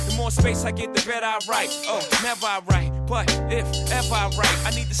more space I get, the better I write. Oh, never I write, but if ever I write,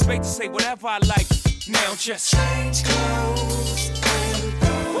 I need the space to say whatever I like. Now just change clothes and go.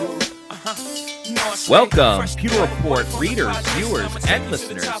 Welcome, Pewter Report readers, viewers, and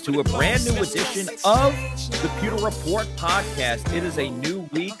listeners to a brand new edition of the Pewter Report podcast. It is a new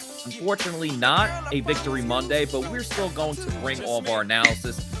week. Unfortunately, not a Victory Monday, but we're still going to bring all of our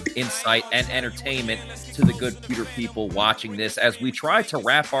analysis, insight, and entertainment to the good Pewter people watching this as we try to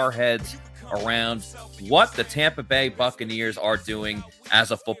wrap our heads around what the Tampa Bay Buccaneers are doing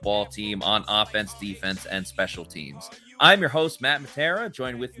as a football team on offense, defense, and special teams. I'm your host, Matt Matera.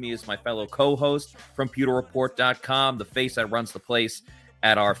 Joined with me is my fellow co-host from PewterReport.com, the face that runs the place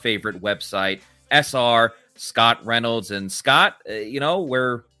at our favorite website, SR, Scott Reynolds. And Scott,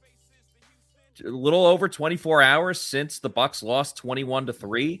 we're a little over 24 hours since the Bucs lost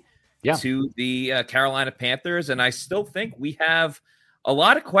 21-3 to the Carolina Panthers, and I still think we have a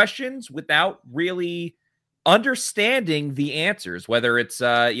lot of questions without really understanding the answers, whether it's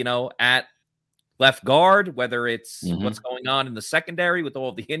at left guard, whether it's what's going on in the secondary with all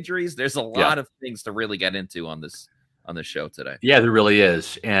of the injuries. There's a lot of things to really get into on this show today. Yeah, there really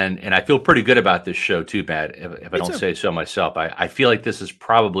is. And I feel pretty good about this show too, Matt, if I don't say so myself. I feel like this is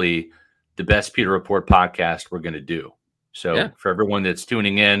probably the best Pewter Report podcast we're going to do. So for everyone that's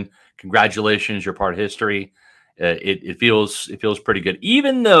tuning in, congratulations, you're part of history. It feels pretty good,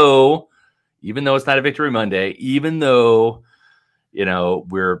 even though it's not a Victory Monday, even though,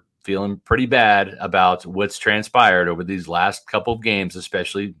 we're feeling pretty bad about what's transpired over these last couple of games,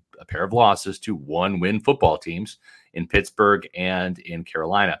 especially a pair of losses to one-win football teams in Pittsburgh and in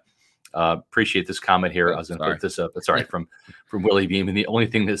Carolina. Appreciate this comment here. I was going to put this up. It's all right from Willie Beam. And the only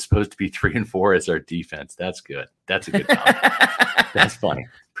thing that's supposed to be 3-4 is our defense. That's good. That's a good comment. That's funny.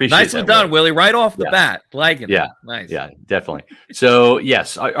 Appreciate Nicely that, done, Willie. Right off the bat. Liking it. Nice. Yeah, definitely. So,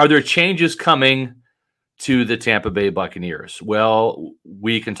 yes. Are there changes coming to the Tampa Bay Buccaneers? Well,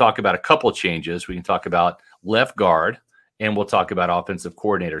 we can talk about a couple of changes. We can talk about left guard, and we'll talk about offensive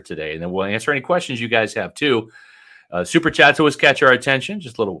coordinator today. And then we'll answer any questions you guys have, too. Super chats always catch our attention.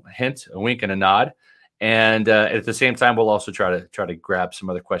 Just a little hint, a wink, and a nod. And at the same time, we'll also try to grab some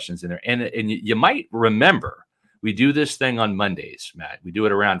other questions in there. And you might remember, we do this thing on Mondays, Matt. We do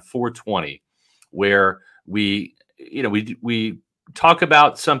it around 4:20, where we talk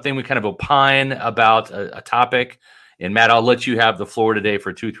about something. We kind of opine about a topic. And Matt, I'll let you have the floor today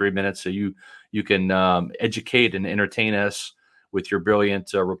for 2-3 minutes, so you can educate and entertain us with your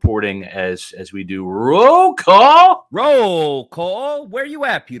brilliant reporting as we do roll call. Roll call. Where you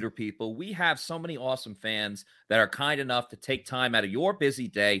at, Pewter people? We have so many awesome fans that are kind enough to take time out of your busy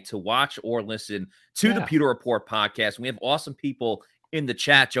day to watch or listen to the Pewter Report podcast. We have awesome people in the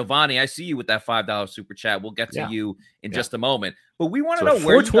chat. Giovanni, I see you with that $5 super chat. We'll get to you in just a moment. But we want to know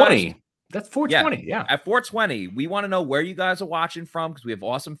where 420. That's 420. Yeah. At 420, we want to know where you guys are watching from, because we have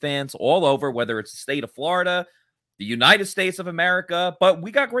awesome fans all over, whether it's the state of Florida, the United States of America, but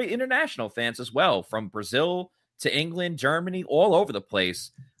we got great international fans as well, from Brazil to England, Germany, all over the place.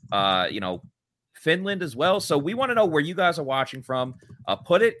 Finland as well. So we want to know where you guys are watching from.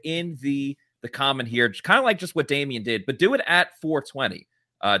 Put it in the comment here, kind of like just what Damien did, but do it at 420.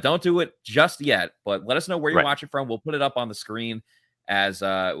 Don't do it just yet, but let us know where you're watching from. We'll put it up on the screen as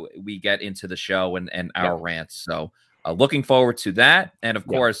we get into the show and our rants. So looking forward to that. And of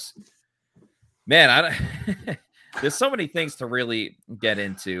course, man, there's so many things to really get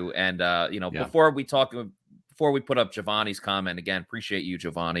into. And, before we put up Giovanni's comment, again, appreciate you,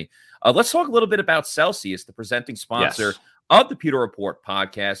 Giovanni. Let's talk a little bit about Celsius, the presenting sponsor of the Pewter Report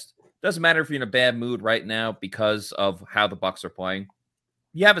podcast. Doesn't matter if you're in a bad mood right now because of how the Bucs are playing.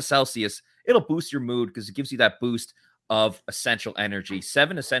 You have a Celsius, it'll boost your mood because it gives you that boost of essential energy.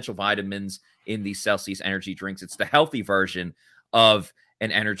 7 essential vitamins in these Celsius energy drinks. It's the healthy version of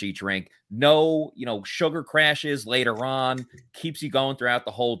an energy drink. No, sugar crashes later on. Keeps you going throughout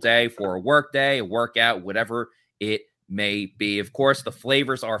the whole day for a work day, a workout, whatever it may be. Of course, the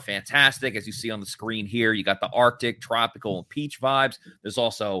flavors are fantastic. As you see on the screen here, you got the Arctic, tropical, and peach vibes. There's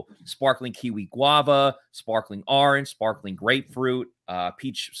also sparkling kiwi guava, sparkling orange, sparkling grapefruit,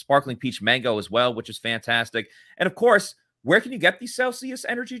 sparkling peach mango as well, which is fantastic. And of course, where can you get these Celsius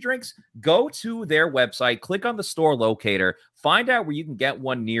energy drinks? Go to their website, click on the store locator, find out where you can get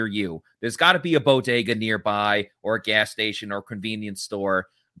one near you. There's got to be a bodega nearby, or a gas station or convenience store.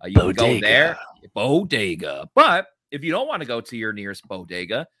 You can go there. Bodega. But if you don't want to go to your nearest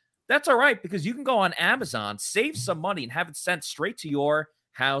bodega, that's all right, because you can go on Amazon, save some money, and have it sent straight to your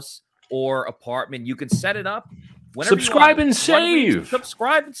house or apartment. You can set it up whenever Subscribe and save.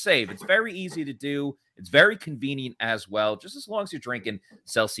 Subscribe and save. It's very easy to do. It's very convenient as well, just as long as you're drinking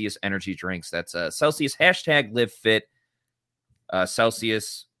Celsius energy drinks. That's Celsius, hashtag Live Fit.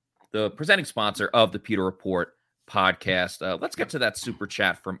 Celsius, the presenting sponsor of the Pewter Report podcast. Let's get to that super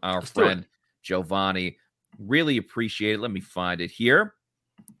chat from our friend Giovanni. Really appreciate it. Let me find it here.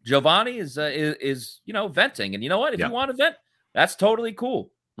 Giovanni is venting, and you know what? If you want to vent, that's totally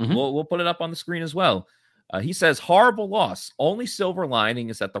cool. Mm-hmm. We'll put it up on the screen as well. He says, horrible loss. Only silver lining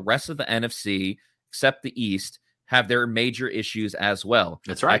is that the rest of the NFC, except the East, have their major issues as well.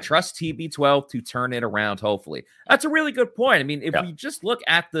 That's right. I trust TB12 to turn it around, hopefully. That's a really good point. I mean, if we just look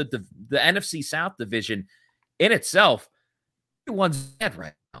at the NFC South division in itself, everyone's dead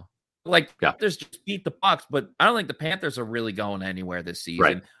right now. Like, Panthers just beat the Bucs, but I don't think the Panthers are really going anywhere this season.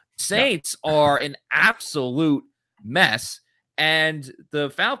 Right. Saints are an absolute mess. And the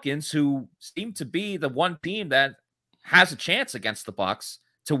Falcons, who seem to be the one team that has a chance against the Bucs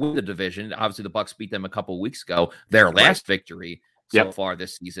to win the division. Obviously, the Bucs beat them a couple of weeks ago. Their last victory so far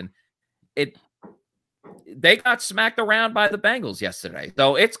this season. They got smacked around by the Bengals yesterday.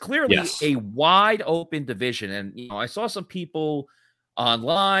 So it's clearly a wide open division. And I saw some people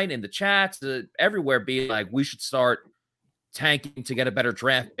online in the chats everywhere being like, we should start tanking to get a better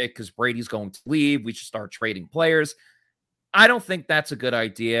draft pick because Brady's going to leave. We should start trading players. I don't think that's a good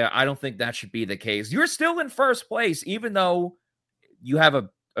idea. I don't think that should be the case. You're still in first place, even though you have a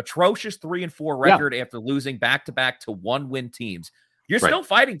atrocious 3-4 record after losing back-to-back to one-win teams. You're still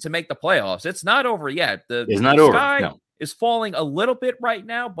fighting to make the playoffs. It's not over yet. It's not over. No. Is falling a little bit right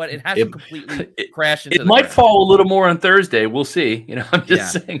now, but it hasn't completely crashed into it might fall a little more on Thursday. We'll see. I'm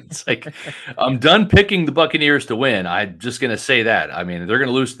just saying, it's like, I'm done picking the Buccaneers to win. I'm just going to say that. I mean, they're going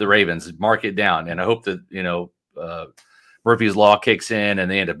to lose to the Ravens. Mark it down. And I hope that, Murphy's Law kicks in and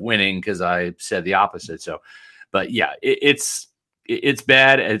they end up winning because I said the opposite. So, but it's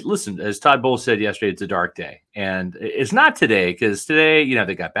bad. Listen, as Todd Bowles said yesterday, it's a dark day, and it's not today because today,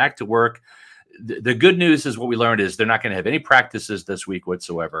 they got back to work. The good news is what we learned is they're not going to have any practices this week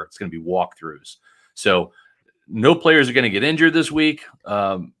whatsoever. It's going to be walkthroughs. So no players are going to get injured this week.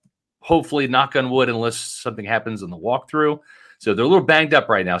 Hopefully, knock on wood, unless something happens in the walkthrough. So they're a little banged up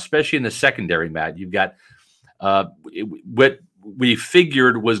right now, especially in the secondary, Matt. You've got what we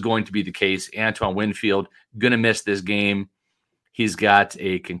figured was going to be the case. Antoine Winfield going to miss this game. He's got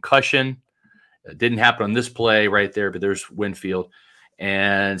a concussion. It didn't happen on this play right there, but there's Winfield.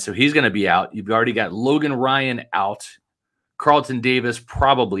 And so he's going to be out. You've already got Logan Ryan out. Carlton Davis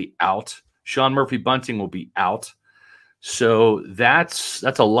probably out. Sean Murphy-Bunting will be out. So that's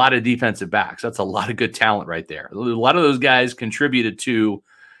a lot of defensive backs. That's a lot of good talent right there. A lot of those guys contributed to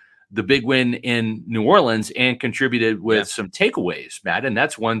the big win in New Orleans and contributed with some takeaways, Matt. And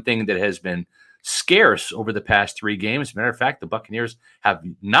that's one thing that has been scarce over the past 3 games. As a matter of fact, the Buccaneers have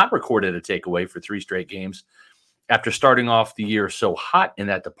not recorded a takeaway for 3 straight games after starting off the year so hot in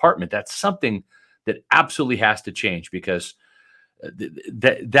that department. That's something that absolutely has to change because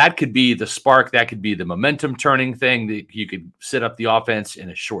that could be the spark. That could be the momentum turning thing that you could set up the offense in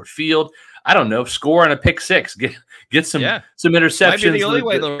a short field. I don't know, score on a pick 6, get some interceptions. Might be the only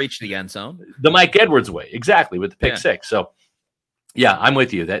way they'll reach the end zone. The Mike Edwards way, exactly, with the pick 6. So, I'm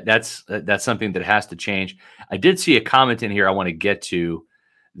with you. That's something that has to change. I did see a comment in here I want to get to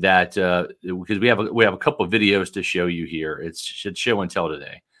that because we have a couple of videos to show you here. It should show and tell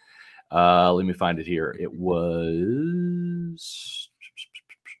today. Let me find it here. It was.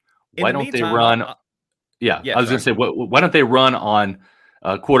 Why don't they run? I was going to say, why don't they run on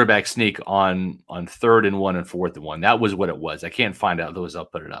quarterback sneak on 3rd and 1 and 4th and 1? That was what it was. I can't find out those. I'll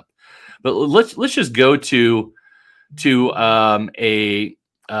put it up. But let's just go to a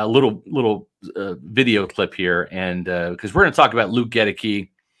little video clip here, and because we're going to talk about Luke Goedeke,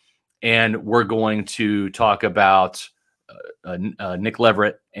 and we're going to talk about Nick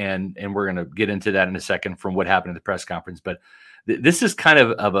Leverett, and we're going to get into that in a second from what happened at the press conference. But this is kind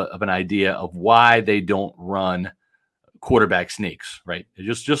of an idea of why they don't run quarterback sneaks, right?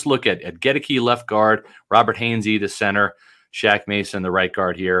 Just look at Goedeke, left guard, Robert Hainsey, the center, Shaq Mason, the right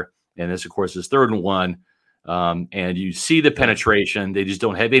guard here. And this, of course, is 3rd and 1. And you see the penetration. They just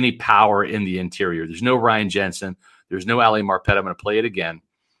don't have any power in the interior. There's no Ryan Jensen. There's no Ali Marpet. I'm going to play it again.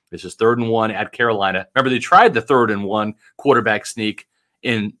 This is 3rd and 1 at Carolina. Remember, they tried the 3rd and 1 quarterback sneak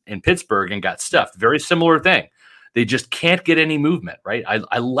in Pittsburgh and got stuffed. Very similar thing. They just can't get any movement, right?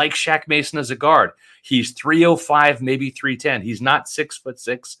 I like Shaq Mason as a guard. He's 305, maybe 310. He's not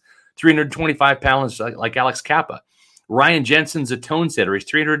 6'6", 325 pounds like Alex Kappa. Ryan Jensen's a tone setter. He's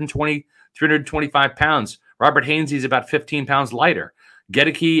 325 pounds. Robert Hainsey's about 15 pounds lighter.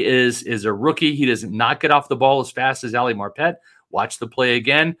 Goedeke is a rookie. He does not get off the ball as fast as Ali Marpet. Watch the play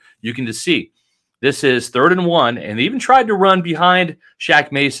again. You can just see This is 3rd and 1, and they even tried to run behind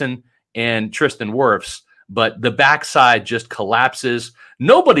Shaq Mason and Tristan Wirfs, but the backside just collapses.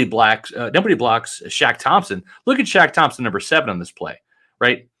 Nobody blocks Shaq Thompson. Look at Shaq Thompson, number 7 on this play,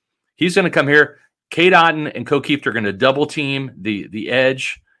 right? He's going to come here. Cade Otton and Ko Kieft are going to double team the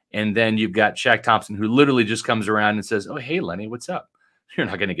edge, and then you've got Shaq Thompson, who literally just comes around and says, "Oh, hey, Lenny, what's up? You're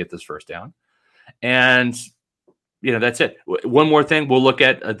not going to get this first down." And that's it. One more thing we'll look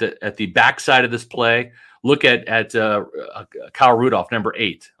at the backside of this play. Look at Kyle Rudolph, number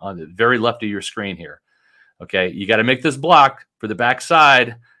 8, on the very left of your screen here. Okay, you got to make this block for the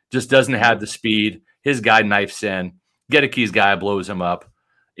backside. Just doesn't have the speed. His guy knifes in. Gedeke's guy blows him up.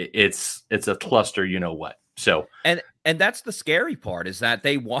 It's a cluster, you know what. So and that's the scary part, is that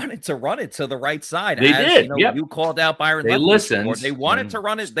they wanted to run it to the right side. They did. You called out Byron. They listened. They wanted to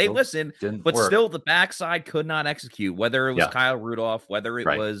run it. They listened, but still the backside could not execute. Whether it was Kyle Rudolph, whether it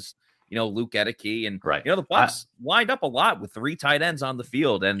was Luke Gedeke, and the Bucs lined up a lot with 3 tight ends on the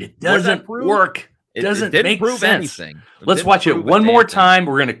field, and it doesn't work. It doesn't didn't make prove sense. Anything. Let's watch it one more time.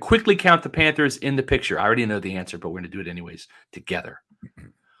 We're going to quickly count the Panthers in the picture. I already know the answer, but we're going to do it anyways together.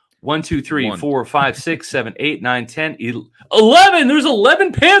 1, 2, 3, 4, 5, 6, 7, 8, 9, 10, 11. There's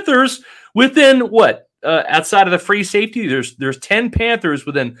 11 Panthers within what? Outside of the free safety, there's 10 Panthers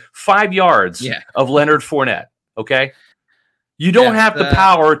within 5 yards of Leonard Fournette. Okay, you don't have the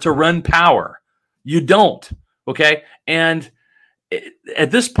power to run power. You don't. Okay, and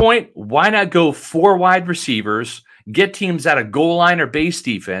at this point, why not go 4 wide receivers, get teams out of goal line or base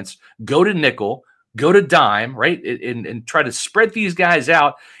defense, go to nickel, go to dime, right, and try to spread these guys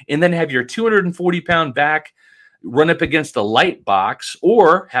out, and then have your 240-pound back run up against a light box,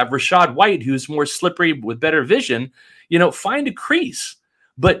 or have Rachaad White, who's more slippery with better vision, find a crease.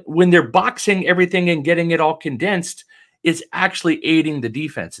 But when they're boxing everything and getting it all condensed, it's actually aiding the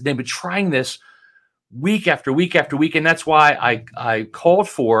defense. They've been trying this week after week after week, and that's why I called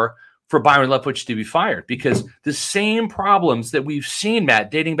for Byron Leftwich to be fired, because the same problems that we've seen, Matt,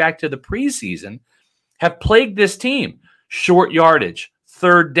 dating back to the preseason, have plagued this team. Short yardage,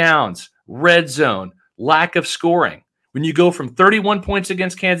 3rd downs, red zone, lack of scoring. When you go from 31 points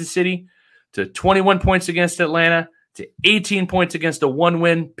against Kansas City to 21 points against Atlanta to 18 points against a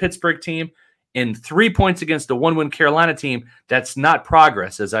 1-win Pittsburgh team and 3 points against a 1-win Carolina team, that's not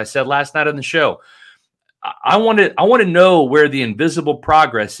progress. As I said last night on the show, I want to know where the invisible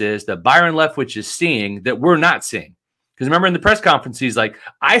progress is that Byron Leftwich is seeing that we're not seeing. Because remember in the press conference, he's like,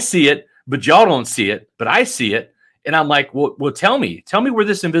 I see it, but y'all don't see it, but I see it. And I'm like, well, tell me where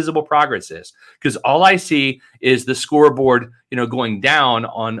this invisible progress is. Because all I see is the scoreboard, going down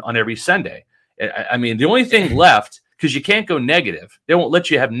on every Sunday. I mean, the only thing left, because you can't go negative. They won't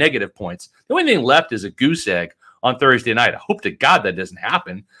let you have negative points. The only thing left is a goose egg on Thursday night. I hope to God that doesn't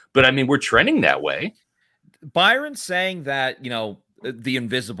happen. But I mean, we're trending that way. Byron saying that, the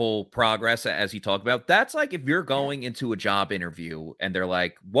invisible progress, as he talked about, that's like if you're going into a job interview and they're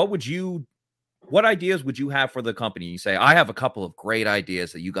like, what ideas would you have for the company? You say, I have a couple of great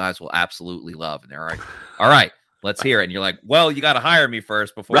ideas that you guys will absolutely love. And they're like, all right, let's hear it. And you're like, well, you got to hire me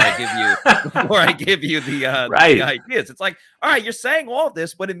first before I give you the ideas. It's like, all right, you're saying all of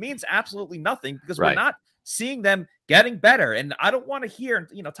this, but it means absolutely nothing, because we're not seeing them getting better. And I don't want to hear,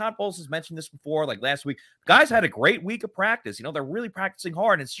 Todd Bowles has mentioned this before, like last week, guys had a great week of practice. They're really practicing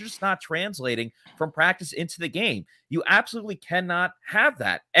hard, and it's just not translating from practice into the game. You absolutely cannot have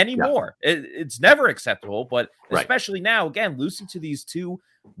that anymore. Yeah. It's never acceptable, but especially now, again, losing to these 2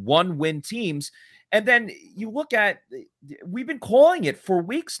 1-win teams. And then you look at, we've been calling it for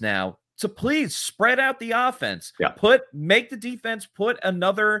weeks now to please spread out the offense, make the defense put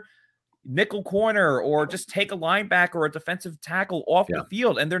another nickel corner, or just take a linebacker or a defensive tackle off the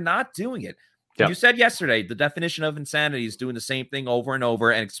field, and they're not doing it. You said yesterday the definition of insanity is doing the same thing over and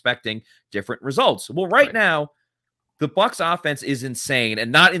over and expecting different results. Well, right now the Bucs offense is insane,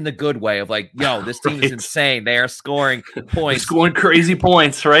 and not in the good way of like, yo, this team is insane. They are scoring points, scoring crazy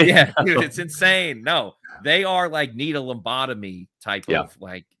points, right? Yeah, dude, it's insane. No, they are like need a lobotomy type of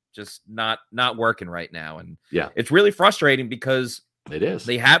like just not working right now, and it's really frustrating because it is.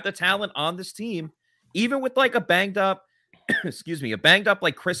 They have the talent on this team, even with like a banged up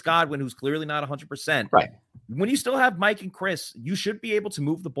like Chris Godwin, who's clearly not 100%. Right. When you still have Mike and Chris, you should be able to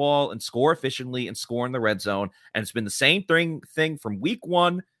move the ball and score efficiently and score in the red zone. And it's been the same thing from week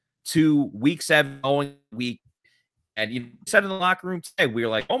 1 to week 7 going week. And you said in the locker room today, we were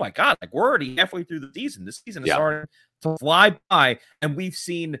like, oh my God, like we're already halfway through the season. This season is starting to fly by, and we've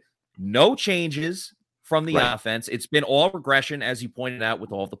seen no changes from the offense. It's been all regression, as you pointed out,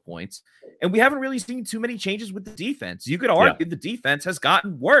 with all the points. And we haven't really seen too many changes with the defense. You could argue the defense has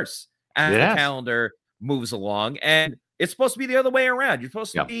gotten worse as the calendar moves along. And it's supposed to be the other way around. You're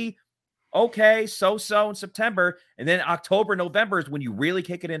supposed to be okay, so in September, and then October, November is when you really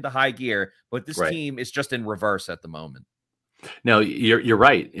kick it into high gear. But this team is just in reverse at the moment. No, you're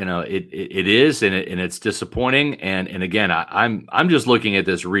right. It is, and it's disappointing. And again, I'm just looking at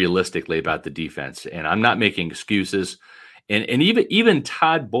this realistically about the defense, and I'm not making excuses. And even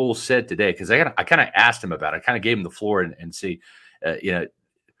Todd Bowles said today, because I kind of asked him about it, I kind of gave him the floor and see,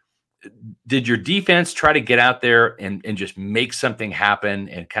 did your defense try to get out there and just make something happen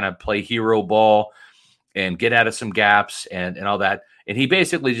and kind of play hero ball and get out of some gaps and all that? And he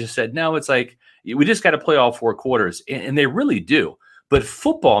basically just said, no, it's like, we just got to play all 4 quarters. And they really do. But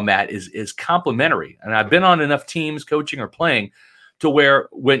football, Matt, is complementary. And I've been on enough teams coaching or playing to where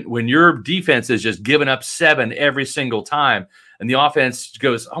when your defense is just giving up 7 every single time and the offense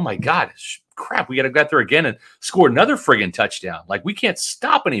goes, oh, my God, crap, we got to go out there again and score another friggin' touchdown. Like, we can't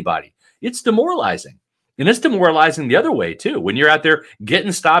stop anybody. It's demoralizing. And it's demoralizing the other way, too. When you're out there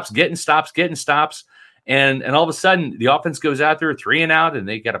getting stops, and all of a sudden the offense goes out there 3 and out and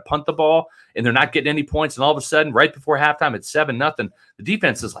they got to punt the ball and they're not getting any points. And all of a sudden, right before halftime, it's 7-0. The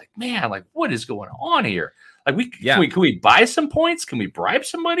defense is like, man, like, what is going on here? Like, can we buy some points? Can we bribe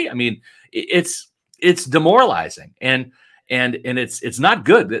somebody? I mean, it's demoralizing and it's not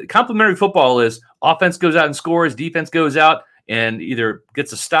good. Complementary football is offense goes out and scores, defense goes out and either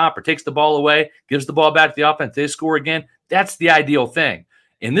gets a stop or takes the ball away, gives the ball back to the offense, they score again. That's the ideal thing.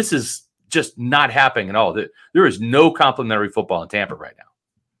 And this is just not happening at all. There is no complementary football in Tampa right now.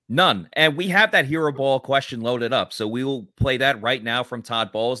 None. And we have that hero ball question loaded up. So we will play that right now from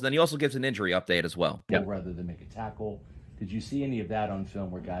Todd Bowles. And then he also gives an injury update as well. Yep. Rather than make a tackle. Did you see any of that on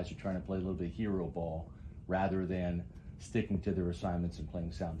film where guys are trying to play a little bit of hero ball rather than sticking to their assignments and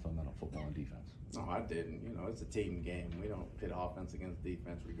playing sound fundamental football and defense? No, I didn't. It's a team game. We don't pit offense against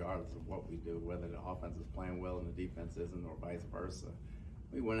defense regardless of what we do, whether the offense is playing well and the defense isn't or vice versa.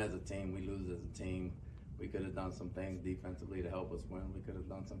 We win as a team. We lose as a team. We could have done some things defensively to help us win. We could have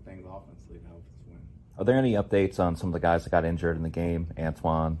done some things offensively to help us win. Are there any updates on some of the guys that got injured in the game?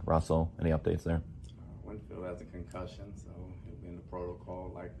 Antoine, Russell, any updates there? Winfield has a concussion, so he'll be in the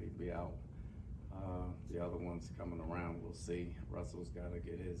protocol, likely to be out. The other ones coming around, we'll see. Russell's got to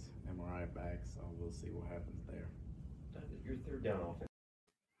get his MRI back, so we'll see what happens there. Your third down offense.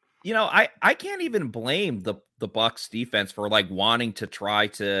 I can't even blame the Bucs defense for like wanting to try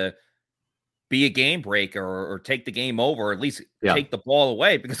to be a game breaker or take the game over, or at least take the ball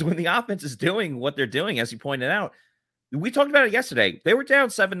away, because when the offense is doing what they're doing, as you pointed out, we talked about it yesterday. They were down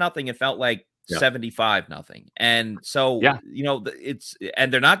 7-0. It felt like 75-0. And so,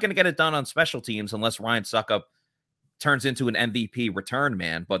 and they're not going to get it done on special teams unless Ryan Suckup turns into an MVP return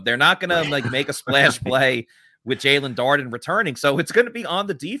man, but they're not going to like make a splash play with Jalen Darden returning. So it's going to be on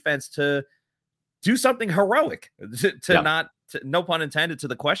the defense to do something heroic, no pun intended to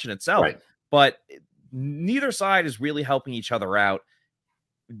the question itself. Right. But neither side is really helping each other out.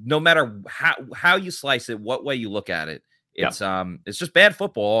 No matter how you slice it, what way you look at it, it's just bad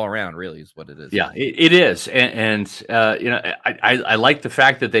football all around, really, is what it is. Yeah, it is. And I like the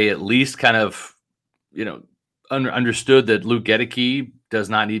fact that they at least kind of, understood that Luke Goedeke does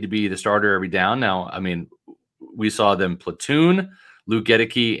not need to be the starter every down. Now, I mean, we saw them platoon Luke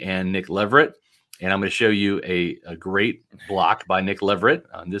Goedeke and Nick Leverett. And I'm going to show you a great block by Nick Leverett.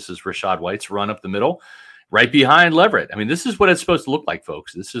 This is Rachaad White's run up the middle, right behind Leverett. I mean, this is what it's supposed to look like,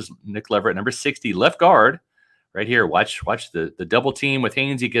 folks. This is Nick Leverett, number 60, left guard, right here. Watch the double team with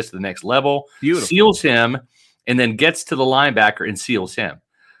Haynes. He gets to the next level, seals him, and then gets to the linebacker and seals him.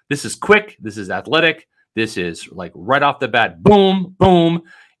 This is quick. This is athletic. This is like right off the bat, boom, boom.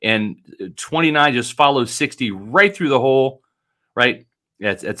 And 29 just follows 60 right through the hole, right?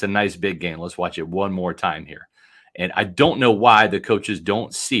 It's a nice big game. Let's watch it one more time here. And I don't know why the coaches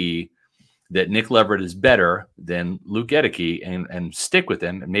don't see that Nick Leverett is better than Luke Goedeke and stick with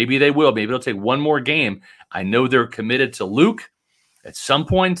him. And maybe they will. Maybe it'll take one more game. I know they're committed to Luke. At some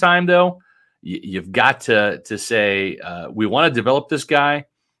point in time, though, you've got to say, we want to develop this guy,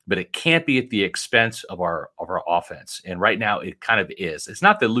 but it can't be at the expense of our offense. And right now it kind of is. It's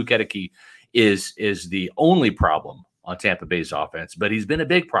not that Luke Goedeke is the only problem on Tampa Bay's offense, but he's been a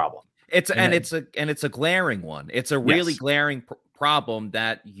big problem. It's a glaring one. It's a really glaring problem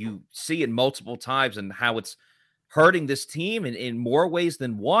that you see it multiple times, and how it's hurting this team in more ways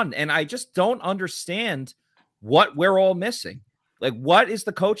than one. And I just don't understand what we're all missing. Like, what is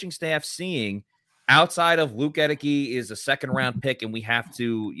the coaching staff seeing outside of Luke Goedeke is a second-round pick and we have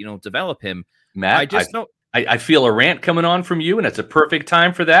to, develop him? Matt, I feel a rant coming on from you, and it's a perfect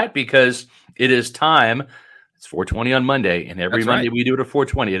time for that, because it is time It's 420 on Monday, and every That's Monday right. we do it at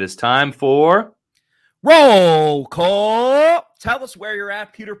 420. It is time for Roll call. Tell us where you're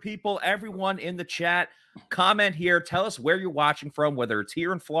at, Pewter people. Everyone in the chat, comment here. Tell us where you're watching from, whether it's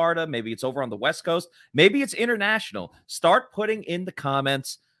here in Florida, maybe it's over on the West Coast, maybe it's international. Start putting in the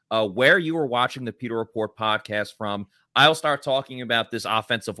comments where you are watching the Pewter Report podcast from. I'll start talking about this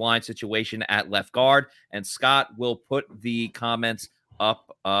offensive line situation at left guard, and Scott will put the comments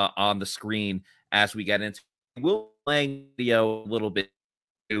up on the screen as we get into it. We'll play video a little bit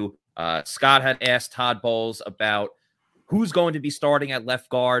too. Scott had asked Todd Bowles about who's going to be starting at left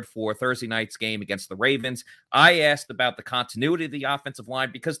guard for Thursday night's game against the Ravens. I asked about the continuity of the offensive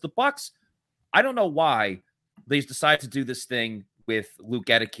line because the Bucs, I don't know why they decided to do this thing with Luke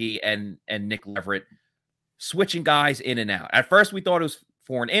Goedeke and Nick Leverett, switching guys in and out. At first, we thought it was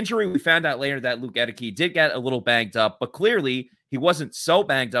for an injury. We found out later that Luke Goedeke did get a little banged up, but clearly he wasn't so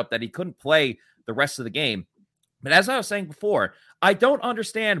banged up that he couldn't play the rest of the game. But as I was saying before, I don't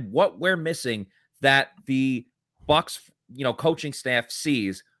understand what we're missing that the Bucs, coaching staff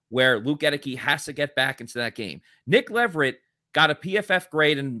sees where Luke Goedeke has to get back into that game. Nick Leverett got a PFF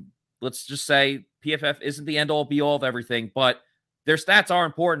grade, and let's just say PFF isn't the end-all, be-all of everything, but their stats are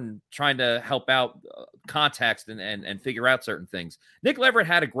important trying to help out context and figure out certain things. Nick Leverett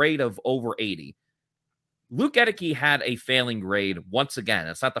had a grade of over 80. Luke Goedeke had a failing grade once again.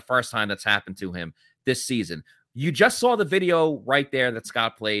 It's not the first time that's happened to him this season. You just saw the video right there that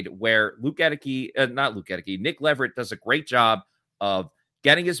Scott played where Nick Leverett does a great job of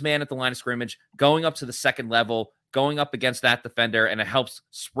getting his man at the line of scrimmage, going up to the second level, going up against that defender, and it helps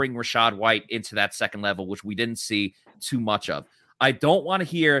spring Rachaad White into that second level, which we didn't see too much of. I don't want to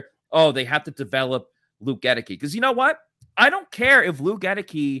hear, they have to develop Luke Goedeke. Because you know what? I don't care if Luke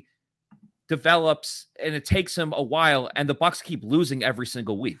Goedeke develops and it takes him a while and the Bucs keep losing every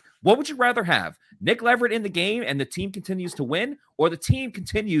single week. What would you rather have? Nick Leverett in the game and the team continues to win, or the team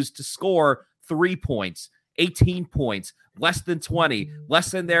continues to score 3 points, 18 points, less than 20,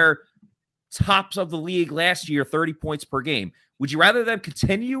 less than their tops of the league last year, 30 points per game? Would you rather them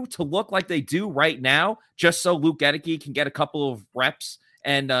continue to look like they do right now just so Luke Goedeke can get a couple of reps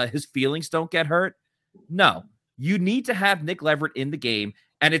and his feelings don't get hurt? No. You need to have Nick Leverett in the game,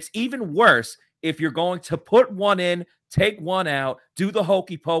 and it's even worse if you're going to put one in, take one out, do the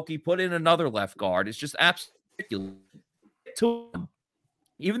hokey pokey, put in another left guard. It's just absolutely ridiculous.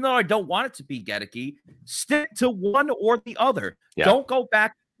 Even though I don't want it to be Goedeke, stick to one or the other. Yeah. Don't go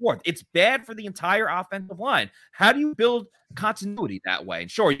back and forth. It's bad for the entire offensive line. How do you build continuity that way?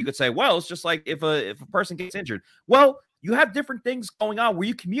 And sure, you could say, well, it's just like if a person gets injured. Well, you have different things going on where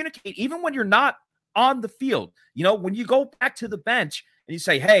you communicate even when you're not on the field. When you go back to the bench and you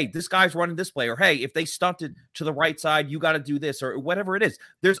say, hey, this guy's running this play, or hey, if they stunted to the right side, you got to do this, or whatever it is.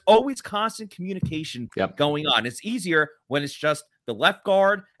 There's always constant communication going on. It's easier when it's just the left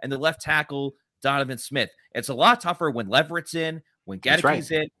guard and the left tackle, Donovan Smith. It's a lot tougher when Leverett's in, when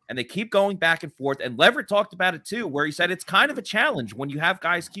Goedeke's in, and they keep going back and forth. And Leverett talked about it too, where he said it's kind of a challenge when you have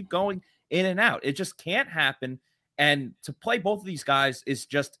guys keep going in and out. It just can't happen. And to play both of these guys is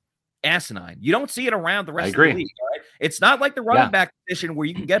just asinine. You don't see it around the rest of the league. Right? It's not like the running back position where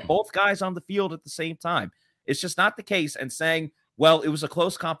you can get both guys on the field at the same time. It's just not the case. And saying, well, it was a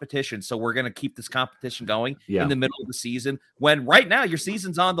close competition, so we're going to keep this competition going in the middle of the season, when right now your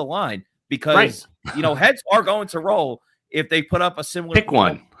season's on the line because, heads are going to roll if they put up a similar pick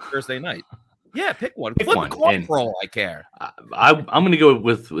one Thursday night. Yeah, pick one. Pick one. And for all I care. I'm going to go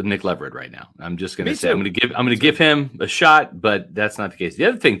with Nick Leverett right now. I'm just going to say I'm going to give him a shot, but that's not the case. The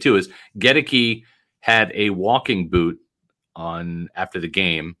other thing too is Goedeke had a walking boot on after the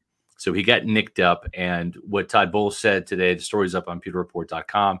game, so he got nicked up. And what Todd Bowles said today, the story's up on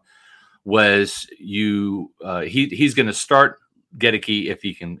PewterReport.com, was he's going to start Goedeke if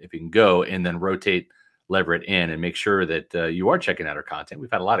he can go, and then rotate Leverett in and make sure that you are checking out our content.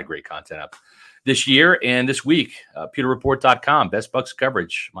 We've had a lot of great content up this year and this week. PewterReport.com, best Bucs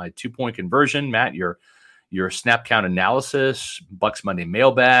coverage, my 2-point conversion, Matt, your snap count analysis, Bucs Monday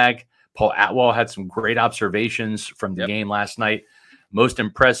mailbag. Paul Atwell had some great observations from the game last night. Most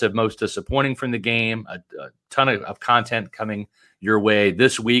impressive, most disappointing from the game. A ton of content coming your way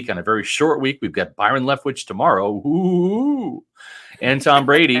this week on a very short week. We've got Byron Leftwich tomorrow. Ooh. And Tom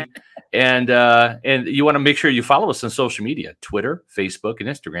Brady. And you want to make sure you follow us on social media, Twitter, Facebook, and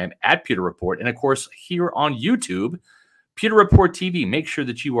Instagram at Pewter Report. And, of course, here on YouTube, Pewter Report TV. Make sure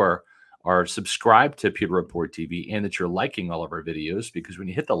that you are subscribed to Pewter Report TV and that you're liking all of our videos, because when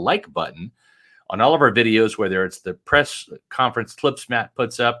you hit the like button on all of our videos, whether it's the press conference clips Matt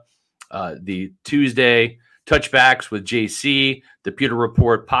puts up, the Tuesday touchbacks with JC, the Pewter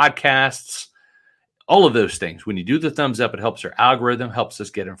Report podcasts, All of those things. When you do the thumbs up, it helps our algorithm, helps us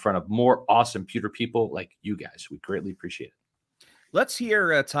get in front of more awesome pewter people like you guys. We greatly appreciate it. Let's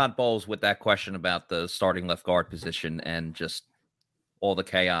hear Todd Bowles with that question about the starting left guard position and just all the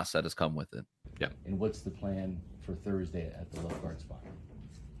chaos that has come with it. Yeah. And what's the plan for Thursday at the left guard spot?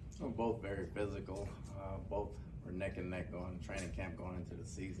 We're both very physical. Both are neck and neck going training camp going into the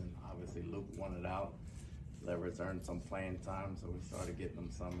season. Obviously, Luke wanted out. Leverett's earned some playing time, so we started getting him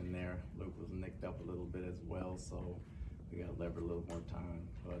some in there. Luke was nicked up a little bit as well, so we got Leverett a little more time.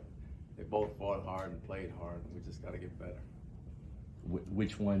 But they both fought hard and played hard. We just got to get better.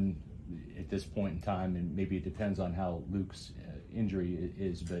 Which one, at this point in time, and maybe it depends on how Luke's injury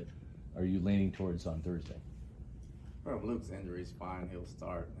is, but are you leaning towards on Thursday? Well, if Luke's injury is fine, he'll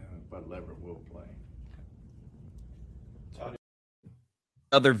start, but Leverett will play.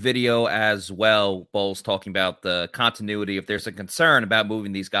 Other video as well, Bowles talking about the continuity. If there's a concern about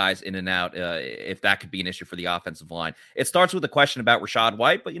moving these guys in and out, if that could be an issue for the offensive line. It starts with a question about Rachaad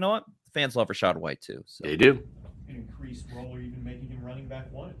White, but you know what? Fans love Rachaad White too. So. They do. An increased role, or even making him running back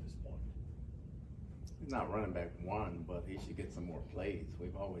one at this point. He's not running back one, but he should get some more plays.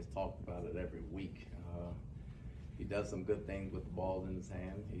 We've always talked about it every week. He does some good things with the ball in his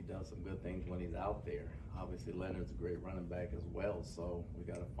hand. He does some good things when he's out there. Obviously, Leonard's a great running back as well, so we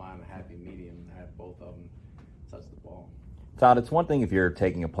got to find a happy medium and have both of them touch the ball. Todd, it's one thing if you're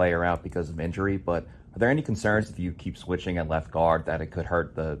taking a player out because of injury, but are there any concerns if you keep switching at left guard that it could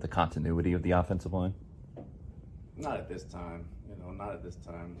hurt the continuity of the offensive line? Not at this time. Not at this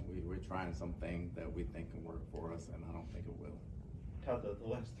time. We're trying something that we think can work for us, and I don't think it will. Todd, the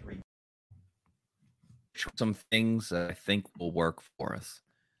last three. Some things that I think will work for us.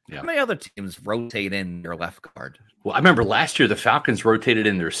 Yeah. How many other teams rotate in their left guard? Well, I remember last year the Falcons rotated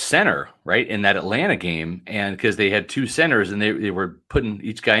in their center, right, in that Atlanta game, and because they had two centers and they were putting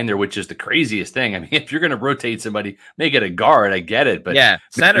each guy in there, which is the craziest thing. I mean, if you're going to rotate somebody, make it a guard, I get it. But yeah,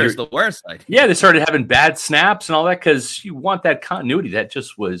 center is the worst idea. Yeah, they started having bad snaps and all that because you want that continuity. That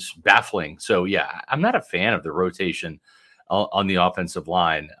just was baffling. So, yeah, I'm not a fan of the rotation on the offensive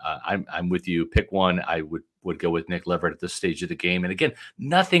line. I'm with you. Pick one. I would go with Nick Leverett at this stage of the game. And again,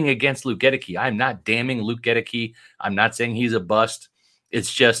 nothing against Luke Goedeke. I'm not damning Luke Goedeke. I'm not saying he's a bust.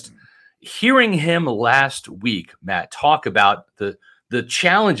 It's just hearing him last week, Matt, talk about the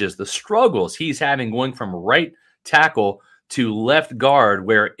challenges, the struggles he's having going from right tackle to left guard,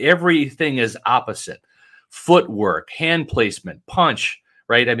 where everything is opposite. Footwork, hand placement, punch,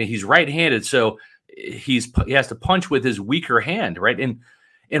 right? I mean, he's right-handed, so he has to punch with his weaker hand, right?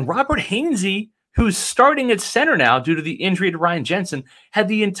 And Robert Hainsey, who's starting at center now due to the injury to Ryan Jensen, had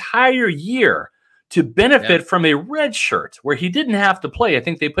the entire year to benefit from a red shirt where he didn't have to play. I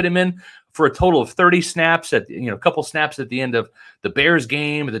think they put him in for a total of 30 snaps a couple snaps at the end of the Bears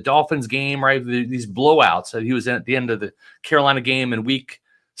game or the Dolphins game, right? These blowouts. So he was at the end of the Carolina game in week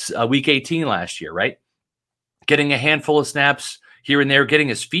 18 last year, right? Getting a handful of snaps here and there, getting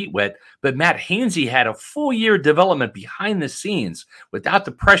his feet wet. But Matt Hainsey had a full year development behind the scenes without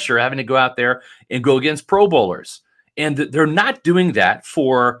the pressure having to go out there and go against Pro Bowlers. And they're not doing that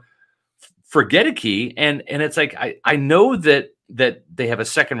for Goedeke. And it's like, I know that they have a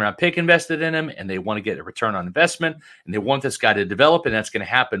second round pick invested in him and they want to get a return on investment and they want this guy to develop. And that's going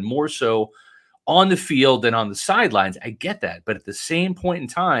to happen more so on the field than on the sidelines. I get that. But at the same point in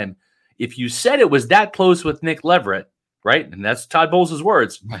time, if you said it was that close with Nick Leverett, right? And that's Todd Bowles'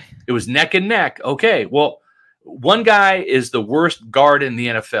 words. Right. It was neck and neck. Okay, well, one guy is the worst guard in the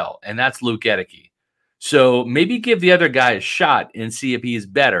NFL, and that's Luke Goedeke. So maybe give the other guy a shot and see if he's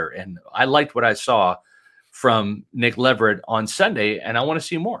better. And I liked what I saw from Nick Leverett on Sunday, and I want to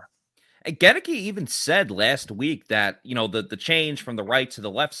see more. And Goedeke even said last week that, the change from the right to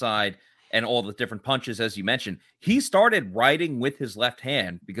the left side and all the different punches, as you mentioned, he started writing with his left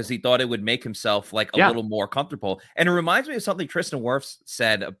hand because he thought it would make himself like a little more comfortable. And it reminds me of something Tristan Wirfs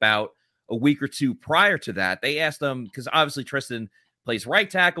said about a week or two prior to that. They asked him, because obviously Tristan plays right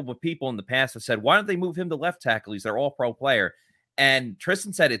tackle, but people in the past have said, why don't they move him to left tackle? He's their all-pro player. And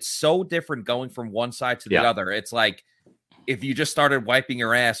Tristan said it's so different going from one side to the other. It's like if you just started wiping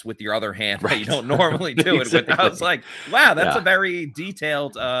your ass with your other hand, right? You don't normally do it with. I was like, wow, that's a very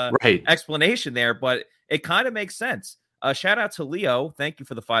detailed explanation there, but it kind of makes sense. Shout out to Leo. Thank you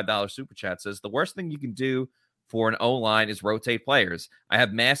for the $5 super chat. Says the worst thing you can do for an O-line is rotate players. I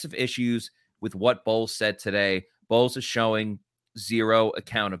have massive issues with what Bowles said today. Bowles is showing zero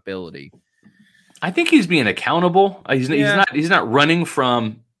accountability. I think he's being accountable. He's not running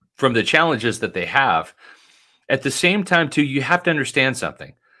from the challenges that they have. At the same time, too, you have to understand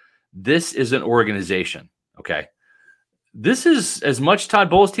something. This is an organization, okay? This is as much Todd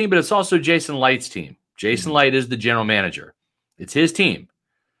Bowles' team, but it's also Jason Light's team, Jason Licht is the general manager. It's his team.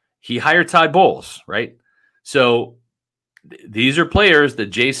 He hired Todd Bowles, right? So these are players that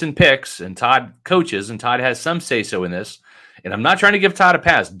Jason picks and Todd coaches, and Todd has some say-so in this. And I'm not trying to give Todd a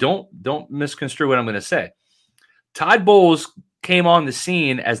pass. Don't misconstrue what I'm going to say. Todd Bowles came on the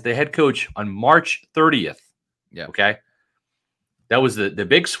scene as the head coach on March 30th. Yeah. Okay. That was the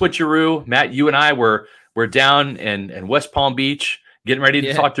big switcheroo. Matt, you and I were down in West Palm Beach getting ready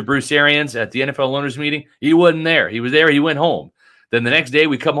to talk to Bruce Arians at the NFL owners meeting. He wasn't there. He was there. He went home. Then the next day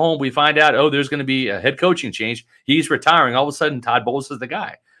we come home, we find out, there's going to be a head coaching change. He's retiring. All of a sudden, Todd Bowles is the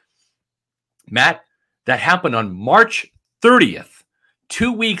guy. Matt, that happened on March 30th,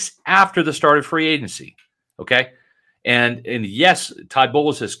 2 weeks after the start of free agency. Okay. And yes, Todd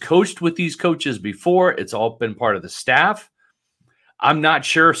Bowles has coached with these coaches before. It's all been part of the staff. I'm not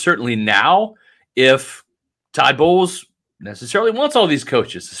sure, certainly now, if Todd Bowles necessarily wants all these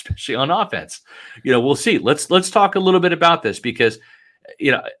coaches, especially on offense. We'll see. Let's talk a little bit about this because,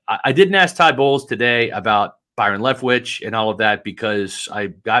 I didn't ask Todd Bowles today about Byron Leftwich and all of that because I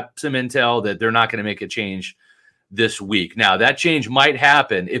got some intel that they're not going to make a change this week. Now, that change might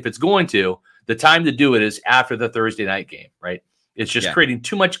happen. If it's going to, the time to do it is after the Thursday night game, right? It's just creating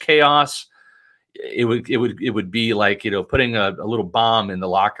too much chaos. It would be like, putting a little bomb in the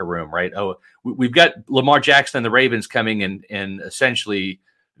locker room, right? Oh, we've got Lamar Jackson and the Ravens coming in essentially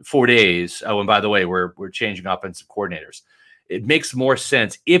 4 days. Oh, and by the way, we're changing offensive coordinators. It makes more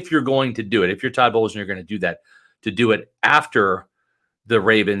sense if you're going to do it. If you're Todd Bowles and you're going to do that, to do it after the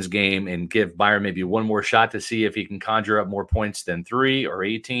Ravens game and give Byron maybe one more shot to see if he can conjure up more points than 3 or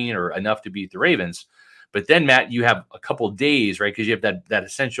 18 or enough to beat the Ravens. But then, Matt, you have a couple of days, right? Because you have that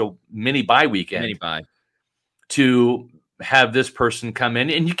essential mini bye weekend to have this person come in.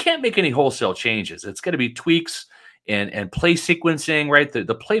 And you can't make any wholesale changes. It's going to be tweaks and play sequencing, right? The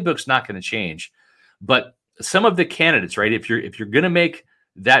playbook's not going to change. But some of the candidates, right? If you're going to make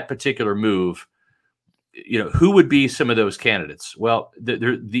that particular move, who would be some of those candidates? Well,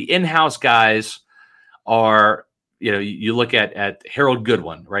 the in-house guys are, you look at Harold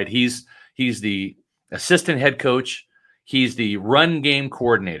Goodwin, right? He's the assistant head coach. He's the run game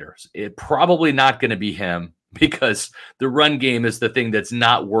coordinator. It's probably not going to be him because the run game is the thing that's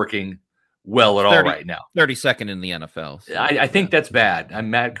not working well at all right now. 32nd in the NFL. So, I think that's bad. I'm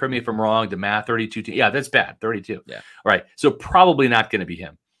mad. Correct me if I'm wrong. The math 32. Yeah, that's bad. 32. Yeah. All right. So probably not going to be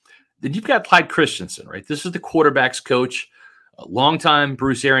him. Then you've got Clyde Christensen, right? This is the quarterback's coach, a longtime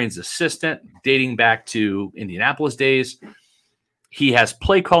Bruce Arians assistant, dating back to Indianapolis days. He has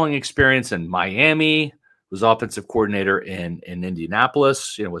play calling experience in Miami, was offensive coordinator in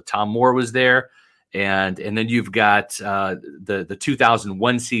Indianapolis, with Tom Moore was there. And then you've got the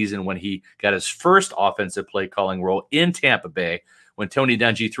 2001 season when he got his first offensive play calling role in Tampa Bay when Tony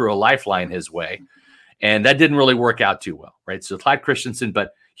Dungy threw a lifeline his way. And that didn't really work out too well, right? So Clyde Christensen,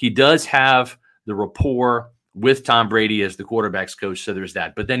 but he does have the rapport with Tom Brady as the quarterback's coach. So there's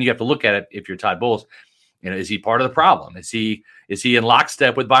that. But then you have to look at it if you're Todd Bowles. Is he part of the problem? Is he in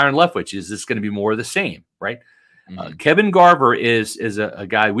lockstep with Byron Leftwich? Is this going to be more of the same, right? Mm-hmm. Kevin Garver is a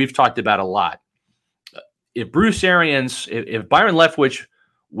guy we've talked about a lot. If Bruce Arians, if Byron Leftwich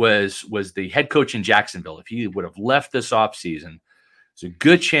was the head coach in Jacksonville, if he would have left this offseason, there's a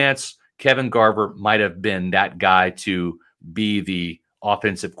good chance Kevin Garver might have been that guy to be the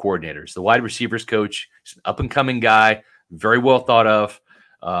offensive coordinators. The wide receivers coach, up-and-coming guy, very well thought of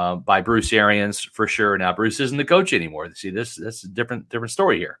by Bruce Arians for sure. Now, Bruce isn't the coach anymore. See, that's a different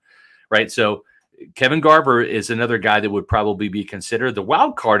story here, right? So Kevin Garver is another guy that would probably be considered the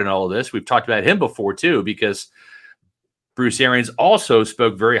wild card in all of this. We've talked about him before too, because Bruce Arians also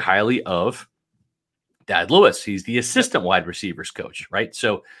spoke very highly of Thad Lewis. He's the assistant wide receivers coach, right?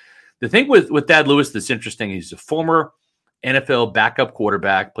 So the thing with Thad Lewis that's interesting, he's a former NFL backup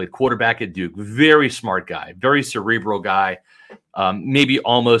quarterback, played quarterback at Duke, very smart guy, very cerebral guy, maybe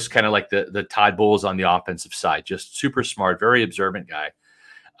almost kind of like the Todd Bowles on the offensive side, just super smart, very observant guy.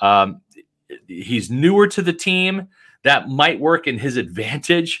 He's newer to the team. That might work in his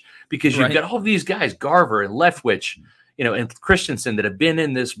advantage because you've got all of these guys, Garver and Leftwich, and Christensen, that have been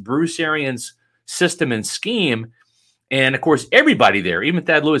in this Bruce Arians system and scheme. And of course, everybody there, even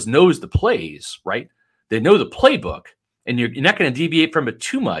Thad Lewis, knows the plays, right? They know the playbook, and you're not going to deviate from it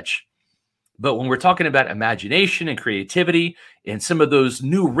too much. But when we're talking about imagination and creativity and some of those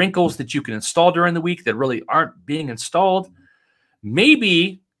new wrinkles that you can install during the week that really aren't being installed,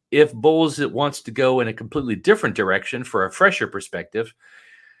 maybe if Bowles wants to go in a completely different direction for a fresher perspective,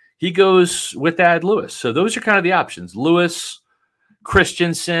 he goes with Thad Lewis. So those are kind of the options. Lewis,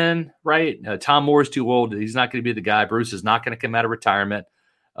 Christensen, right? Tom Moore's too old. He's not going to be the guy. Bruce is not going to come out of retirement.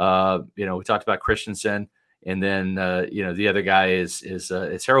 We talked about Christensen, and then the other guy is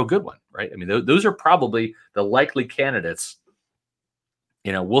Harold Goodwin, right? I mean, those are probably the likely candidates.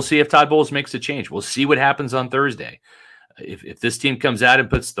 We'll see if Todd Bowles makes a change. We'll see what happens on Thursday. If this team comes out and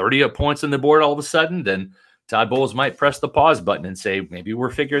puts 30 points on the board all of a sudden, then Todd Bowles might press the pause button and say, maybe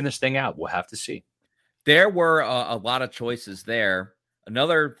we're figuring this thing out. We'll have to see. There were a lot of choices there.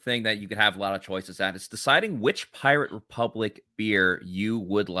 Another thing that you could have a lot of choices at is deciding which Pirate Republic beer you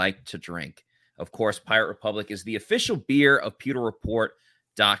would like to drink. Of course, Pirate Republic is the official beer of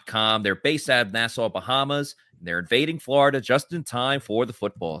PewterReport.com. They're based out of Nassau, Bahamas. And they're invading Florida just in time for the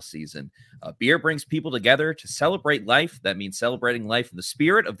football season. Beer brings people together to celebrate life. That means celebrating life in the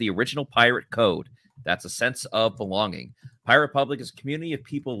spirit of the original Pirate Code. That's a sense of belonging. Pirate Republic is a community of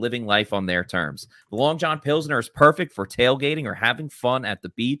people living life on their terms. The Long John Pilsner is perfect for tailgating or having fun at the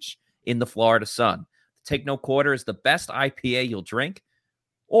beach in the Florida sun. Take No Quarter is the best IPA you'll drink.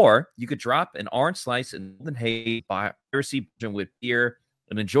 Or you could drop an orange slice and Golden Haze Piracy with beer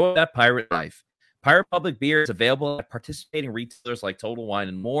and enjoy that pirate life. Pirate Republic beer is available at participating retailers like Total Wine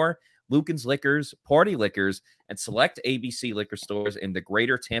and More, Lucan's Liquors, Party Liquors, and select ABC liquor stores in the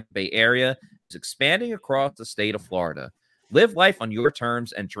greater Tampa Bay area. Is expanding across the state of Florida. Live life on your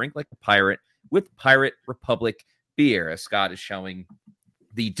terms and drink like a pirate with Pirate Republic beer. As Scott is showing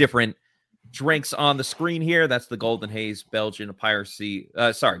the different drinks on the screen here. That's the Golden Haze Belgian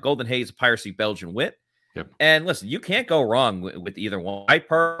Golden Haze Piracy Belgian Wit. Yep. And listen, you can't go wrong with either one. I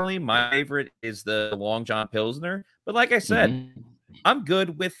personally, my favorite is the Long John Pilsner. But like I said, I'm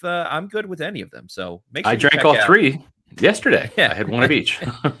good with any of them. So make sure I drank all three yesterday. Yeah. I had one of each.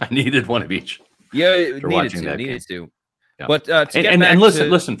 I needed one of each. Yeah, needed to. Yeah. But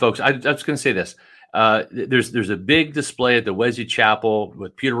listen, folks. I was going to say this. There's a big display at the Wesley Chapel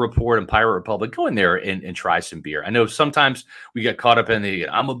with Pewter Report and Pirate Republic. Go in there and try some beer. I know sometimes we get caught up in the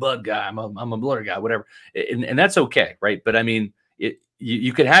I'm a Bud guy, I'm a Miller guy, whatever, and that's okay, right? But I mean,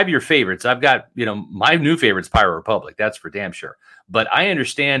 you could have your favorites. I've got my new favorite's Pirate Republic. That's for damn sure. But I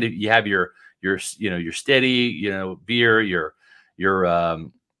understand if you have your steady beer, your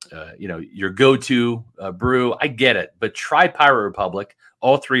go-to brew. I get it, but try Pirate Republic.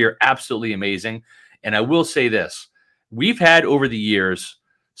 All three are absolutely amazing. And I will say this, we've had over the years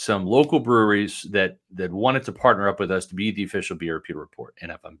some local breweries that wanted to partner up with us to be the official beer of Pewter Report.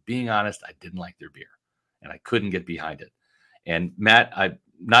 And if I'm being honest, I didn't like their beer and I couldn't get behind it. And Matt, I'm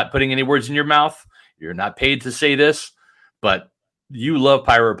not putting any words in your mouth. You're not paid to say this, but you love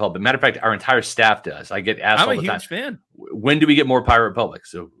Pirate Republic. Matter of fact, our entire staff does. I get asked all the time. I'm a huge fan. When do we get more Pirate Republic?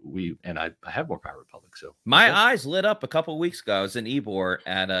 So I have more Pirate Republic. So my eyes lit up a couple of weeks ago. I was in Ybor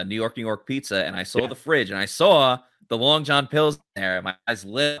at New York Pizza, and I saw the fridge, and I saw the Long John Pills there. And my eyes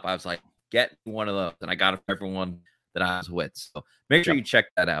lit up. I was like, get one of those, and I got it for everyone that I was with. So make sure you check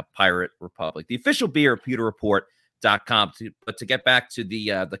that out, Pirate Republic, the official beer of PewterReport.com. But to get back to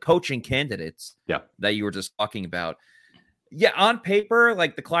the coaching candidates that you were just talking about. Yeah, on paper,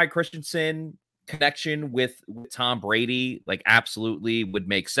 like the Clyde Christensen connection with Tom Brady, like absolutely would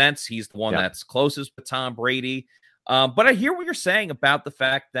make sense. He's the one that's closest with Tom Brady. But I hear what you're saying about the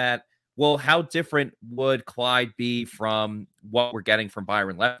fact that, well, how different would Clyde be from what we're getting from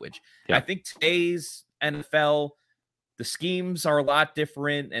Byron Leftwich? Yeah. I think today's NFL, the schemes are a lot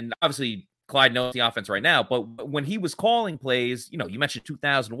different. And obviously, Clyde knows the offense right now. But when he was calling plays, you mentioned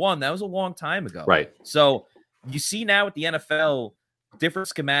 2001, that was a long time ago. Right. So you see now with the NFL, different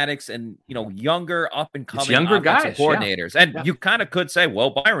schematics and, younger up and coming offensive coordinators. And you kind of could say, well,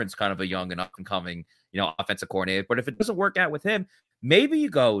 Byron's kind of a young and up and coming, offensive coordinator. But if it doesn't work out with him, maybe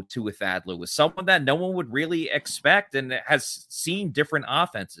you go to a Thad Lewis, someone that no one would really expect and has seen different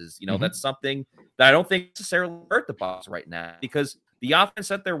offenses. That's something that I don't think necessarily hurt the Bucs right now, because the offense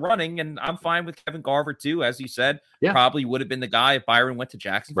that they're running, and I'm fine with Kevin Garver too, as you said, probably would have been the guy if Byron went to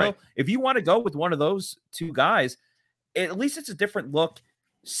Jacksonville. Right. If you want to go with one of those two guys, at least it's a different look,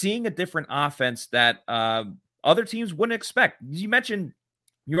 seeing a different offense that other teams wouldn't expect. You mentioned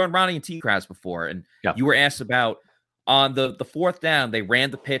you were on Ronnie and T-Krabs before, and you were asked about on the fourth down, they ran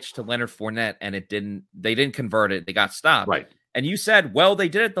the pitch to Leonard Fournette, and they didn't convert it. They got stopped. Right. And you said, well, they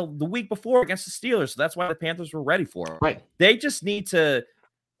did it the week before against the Steelers, so that's why the Panthers were ready for it. Right. They just need to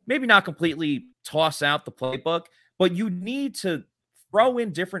maybe not completely toss out the playbook, but you need to throw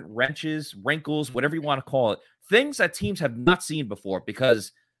in different wrenches, wrinkles, whatever you want to call it, things that teams have not seen before,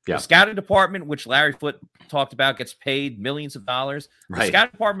 because the scouting department, which Larry Foote talked about, gets paid millions of dollars. The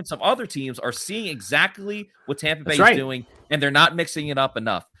scouting departments of other teams are seeing exactly what Tampa Bay is doing, and they're not mixing it up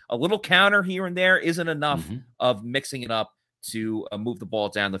enough. A little counter here and there isn't enough of mixing it up to move the ball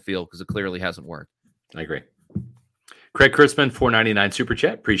down the field, because it clearly hasn't worked. I agree. Craig Kurtzman, $4.99 super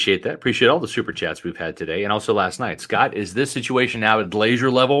chat. Appreciate that. Appreciate all the super chats we've had today and also last night. Scott, is this situation now at Glazier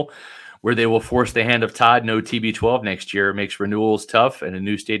level where they will force the hand of Todd? No TB12 next year makes renewals tough and a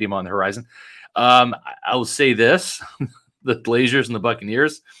new stadium on the horizon. I'll say this: the Glaziers and the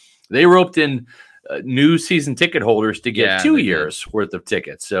Buccaneers, they roped in new season ticket holders to get 2 years worth of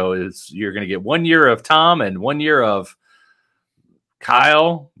tickets. So you're going to get 1 year of Tom and 1 year of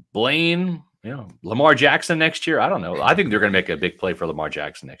Kyle, Blaine. Lamar Jackson next year. I don't know. I think they're going to make a big play for Lamar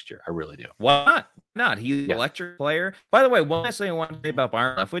Jackson next year. I really do. Why not? He's an electric player. By the way, one last thing I want to say about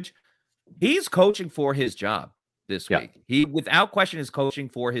Byron Leftwich, he's coaching for his job this week. He, without question, is coaching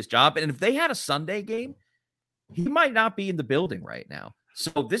for his job. And if they had a Sunday game, he might not be in the building right now.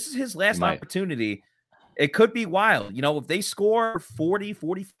 So this is his last opportunity. It could be wild. If they score 40,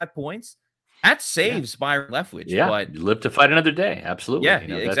 45 points, that saves Byron Leftwich. Yeah, but you live to fight another day. Absolutely. Yeah,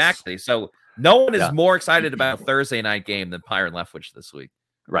 exactly. So no one is more excited about a Thursday night game than Byron Leftwich this week.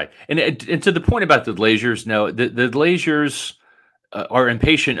 Right. And to the point about the Glaziers, no, the Glaziers are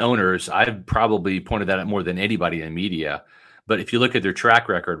impatient owners. I've probably pointed that out more than anybody in media. But if you look at their track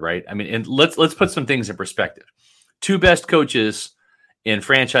record, right? I mean, and let's put some things in perspective. 2 best coaches in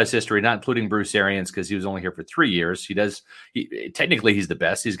franchise history, not including Bruce Arians, because he was only here for 3 years. Technically he's the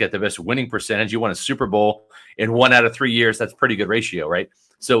best. He's got the best winning percentage. You won a Super Bowl in 1 out of 3 years. That's a pretty good ratio, right?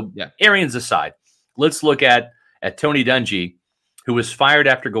 So Arians aside, let's look at Tony Dungy, who was fired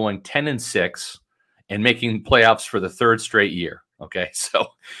after going 10-6 and making playoffs for the 3rd straight year. Okay, so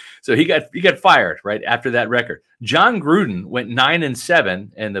he got fired right after that record. John Gruden went 9-7,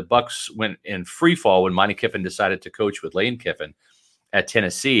 and the Bucs went in free fall when Monty Kiffin decided to coach with Lane Kiffin at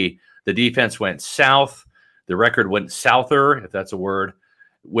Tennessee. The defense went south. The record went souther, if that's a word.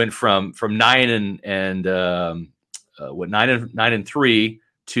 Went from 9-3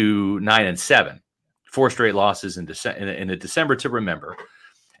 to 9-7, 4 straight losses in a December to remember.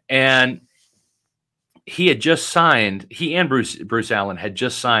 And he had just signed. He and Bruce Allen had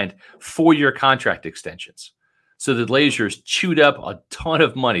just signed 4-year contract extensions. So the Glaziers chewed up a ton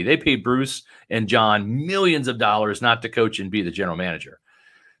of money. They paid Bruce and John millions of dollars not to coach and be the general manager.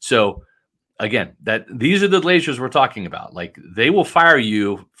 So again, these are the Glaziers we're talking about. Like, they will fire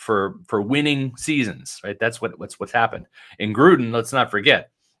you for winning seasons, right? That's what's happened. And Gruden, let's not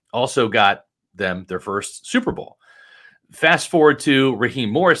forget, also got them their first Super Bowl. Fast forward to Raheem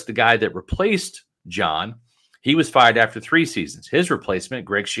Morris, the guy that replaced John. He was fired after 3 seasons. His replacement,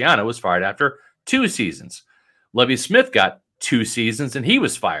 Greg Schiano, was fired after 2 seasons. Lovie Smith got 2 seasons and he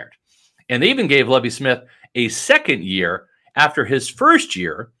was fired. And they even gave Lovie Smith a second year after his first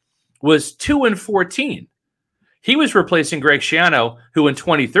year was 2-14. He was replacing Greg Schiano, who in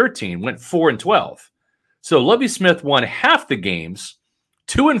 2013 went 4-12. So Lovie Smith won half the games,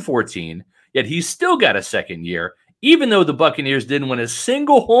 2-14, yet he still got a second year, even though the Buccaneers didn't win a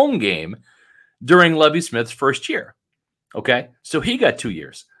single home game during Lovie Smith's first year. Okay, so he got 2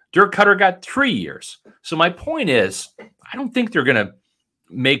 years. Dirk Cutter got 3 years. So my point is, I don't think they're going to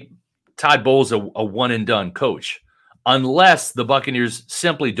make Todd Bowles a one-and-done coach unless the Buccaneers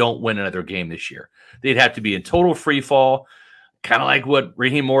simply don't win another game this year. They'd have to be in total free fall, kind of like what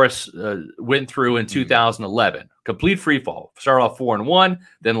Raheem Morris went through in 2011. Complete free fall. Started off 4-1,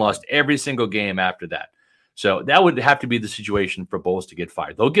 then lost every single game after that. So that would have to be the situation for Bowles to get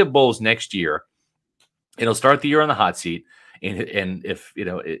fired. They'll give Bowles next year. It'll start the year on the hot seat. And if,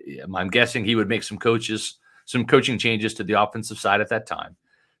 I'm guessing he would make some coaching changes to the offensive side at that time.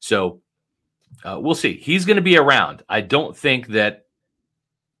 So we'll see. He's going to be around. I don't think that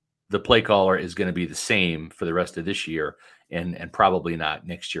the play caller is going to be the same for the rest of this year and probably not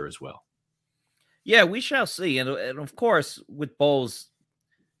next year as well. Yeah, we shall see. And of course, with Bowles,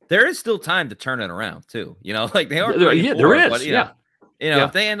 there is still time to turn it around too. Like they are. Yeah, there is. But,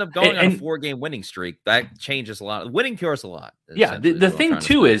 if they end up going on a 4-game winning streak, that changes a lot. Winning cures a lot. Yeah, the thing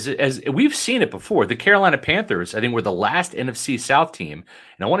too is, as we've seen it before, the Carolina Panthers, I think, were the last NFC South team,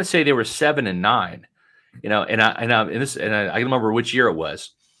 and I want to say they were 7-9. And I remember which year it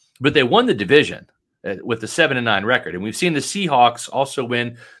was, but they won the division with the 7-9 record, and we've seen the Seahawks also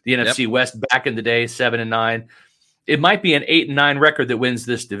win the NFC West back in the day, 7-9. It might be an 8-9 record that wins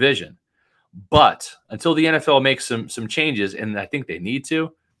this division. But until the NFL makes some changes, and I think they need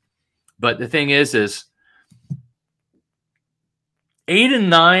to, but the thing is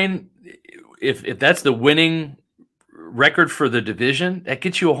 8-9, if that's the winning record for the division, that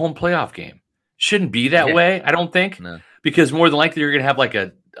gets you a home playoff game. Shouldn't be that way, I don't think, because more than likely you're going to have like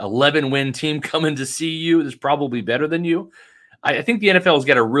a 11-win team coming to see you that's probably better than you. I think the NFL has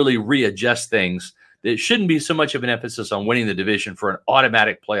got to really readjust things. It shouldn't be so much of an emphasis on winning the division for an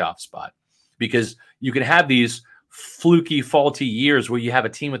automatic playoff spot. Because you can have these fluky, faulty years where you have a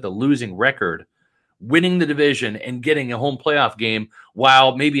team with a losing record winning the division and getting a home playoff game,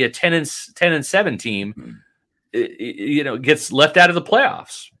 while maybe a 10-7 team, gets left out of the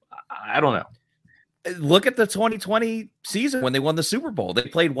playoffs. I don't know. Look at the 2020 season when they won the Super Bowl. They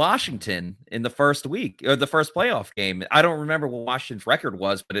played Washington in the first week, or the first playoff game. I don't remember what Washington's record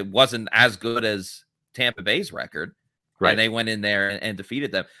was, but it wasn't as good as Tampa Bay's record. Right. And they went in there and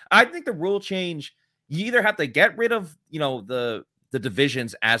defeated them. I think the rule change, you either have to get rid of, the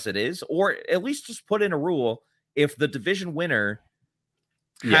divisions as it is, or at least just put in a rule: if the division winner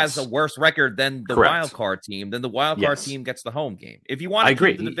has a worse record than the wild card team, then the wild card team gets the home game. If you want to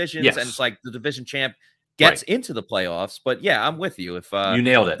keep the divisions, and it's like the division champ gets into the playoffs. But yeah, I'm with you. If you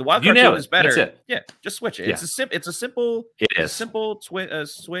nailed it, the wild card team is better. That's it. Just switch it. Yeah. It's a simple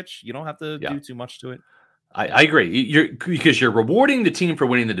switch. You don't have to do too much to it. I agree. Because you're rewarding the team for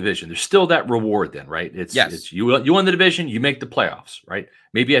winning the division. There's still that reward then, right? It's you won the division, you make the playoffs, right?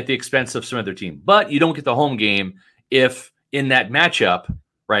 Maybe at the expense of some other team, but you don't get the home game if in that matchup,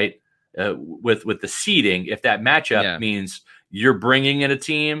 right? With the seeding, if that matchup means you're bringing in a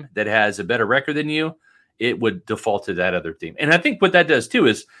team that has a better record than you, it would default to that other team. And I think what that does too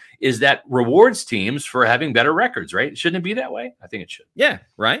is that rewards teams for having better records, right? Shouldn't it be that way? I think it should. Yeah,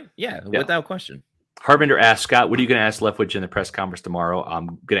 right? Yeah, without question. Harvinder asked, Scott, what are you going to ask Leftwich in the press conference tomorrow?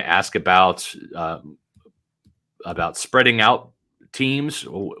 I'm going to ask about spreading out teams,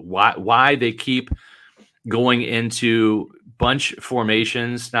 why they keep going into bunch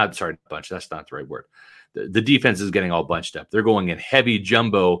formations. Bunch, that's not the right word. The defense is getting all bunched up. They're going in heavy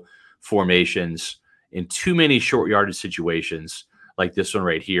jumbo formations in too many short yardage situations, like this one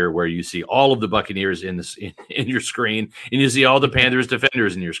right here, where you see all of the Buccaneers in your screen, and you see all the Panthers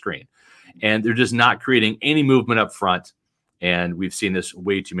defenders in your screen. And they're just not creating any movement up front. And we've seen this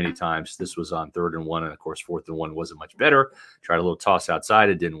way too many times. This was on 3rd and 1. And, of course, 4th and 1 wasn't much better. Tried a little toss outside.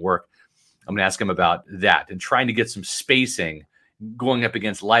 It didn't work. I'm going to ask him about that and trying to get some spacing going up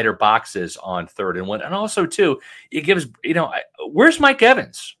against lighter boxes on 3rd and 1. And also, too, it gives, where's Mike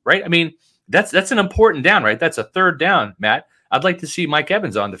Evans, right? I mean, that's an important down, right? That's a 3rd down, Matt. I'd like to see Mike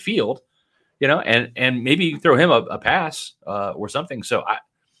Evans on the field, and maybe throw him a pass or something. So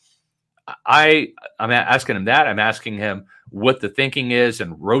I'm asking him that. I'm asking him what the thinking is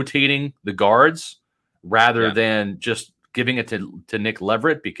and rotating the guards rather than just giving it to Nick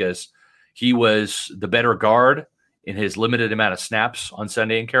Leverett, because he was the better guard in his limited amount of snaps on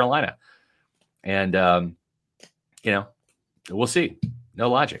Sunday in Carolina. And, we'll see. No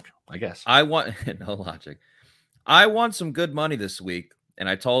logic, I guess. No logic. I want some good money this week, and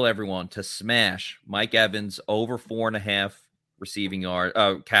I told everyone to smash Mike Evans over 4.5 receiving yard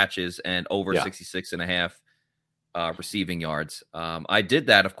catches and over 66.5 receiving yards. I did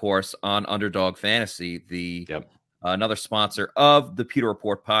that, of course, on Underdog Fantasy, another sponsor of the Pewter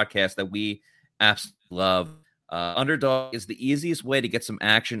Report podcast that we absolutely love. Underdog is the easiest way to get some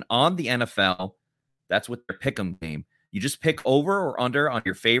action on the NFL. That's with their pick'em game. You just pick over or under on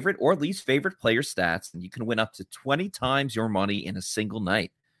your favorite or least favorite player stats, and you can win up to 20 times your money in a single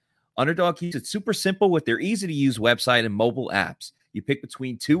night. Underdog keeps it super simple with their easy-to-use website and mobile apps. You pick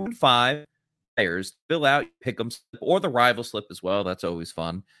between 2 and 5 players, fill out your pick'em slip or the rival slip as well. That's always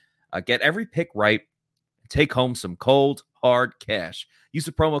fun. Get every pick right. Take home some cold, hard cash. Use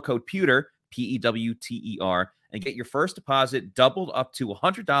the promo code PEWTER, PEWTER, and get your first deposit doubled up to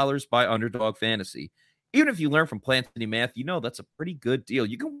 $100 by Underdog Fantasy. Even if you learn from Plant City Math, that's a pretty good deal.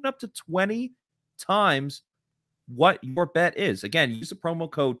 You can win up to 20 times what your bet is. Again, use the promo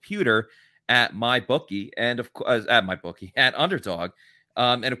code PEWTER at MyBookie and at Underdog.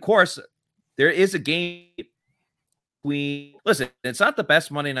 And of course, there is a game. Listen, it's not the best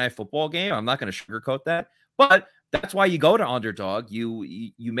Monday Night Football game. I'm not going to sugarcoat that, but that's why you go to Underdog.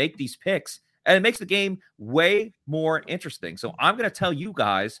 You make these picks, and it makes the game way more interesting. So I'm going to tell you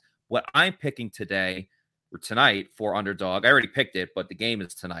guys what I'm picking today or tonight for Underdog. I already picked it, but the game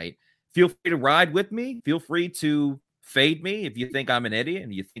is tonight. Feel free to ride with me. Feel free to fade me if you think I'm an idiot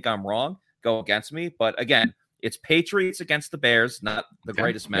and you think I'm wrong. Go against me. But again, it's Patriots against the Bears, not the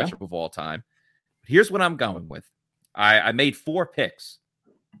greatest matchup of all time. But here's what I'm going with. I made 4 picks,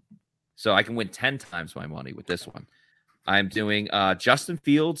 so I can win 10 times my money with this one. I'm doing Justin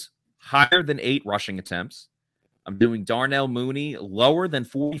Fields higher than 8 rushing attempts. I'm doing Darnell Mooney lower than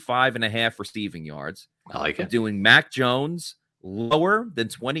 45.5 receiving yards. I like it. I'm doing Mac Jones lower than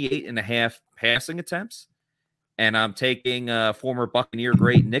 28.5 passing attempts. And I'm taking former Buccaneer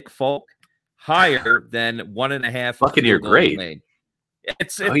great Nick Folk higher than 1.5. Buccaneer great.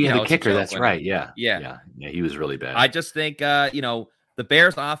 The kicker. That's right. Yeah. He was really bad. I just think, the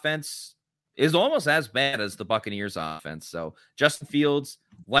Bears offense is almost as bad as the Buccaneers offense. So Justin Fields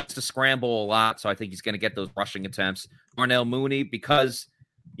likes to scramble a lot. So I think he's going to get those rushing attempts. Darnell Mooney, because,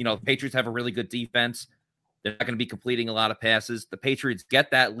 the Patriots have a really good defense, they're not going to be completing a lot of passes. The Patriots get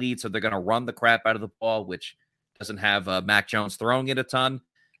that lead, so they're going to run the crap out of the ball, which doesn't have Mac Jones throwing it a ton.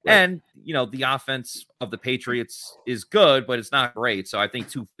 Right. And, the offense of the Patriots is good, but it's not great. So I think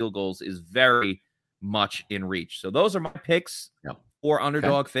 2 field goals is very much in reach. So those are my picks for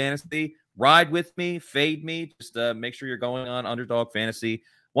Underdog Fantasy. Ride with me, fade me. Just make sure you're going on Underdog Fantasy.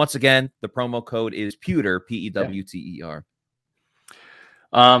 Once again, the promo code is Pewter, Pewter.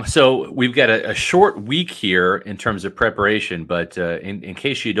 So we've got a short week here in terms of preparation, but in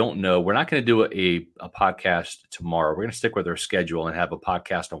case you don't know, we're not going to do a podcast tomorrow. We're going to stick with our schedule and have a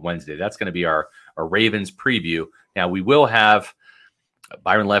podcast on Wednesday. That's going to be our Ravens preview. Now we will have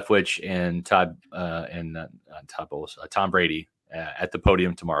Byron Leftwich and Tom Brady at the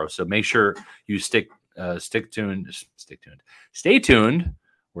podium tomorrow. So make sure you stay tuned,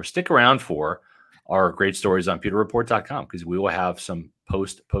 or stick around for our great stories on PewterReport.com, because we will have some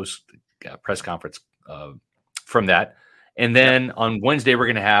post press conference from that. And then on Wednesday, we're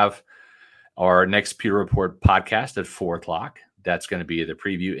going to have our next Pewter Report podcast at 4:00. That's going to be the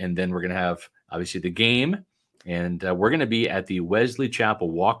preview. And then we're going to have, obviously, the game. And we're going to be at the Wesley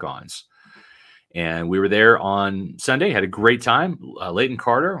Chapel Walk-Ons. And we were there on Sunday, had a great time. Leighton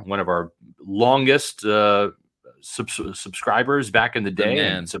Carter, one of our longest subscribers back in the day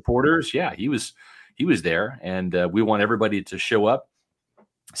and supporters. Yeah, he was there. And we want everybody to show up.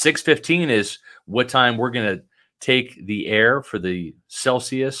 6:15 is what time we're going to take the air for the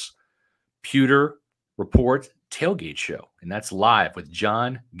Celsius Pewter Report tailgate show. And that's live with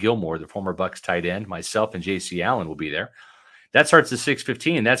John Gilmore, the former Bucs tight end. Myself and JC Allen will be there. That starts at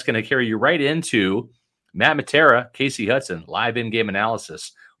 6:15. That's going to carry you right into Matt Matera, Casey Hudson, live in-game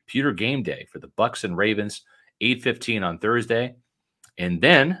analysis, Pewter Game Day for the Bucs and Ravens, 8:15 on Thursday. And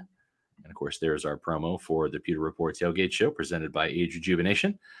then, of course, there's our promo for the Pewter Report tailgate show presented by Age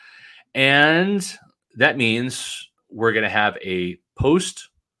Rejuvenation. And that means we're going to have a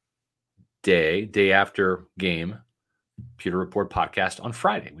day after game Pewter Report podcast on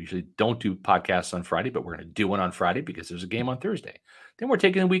Friday. We usually don't do podcasts on Friday, but we're going to do one on Friday because there's a game on Thursday. Then we're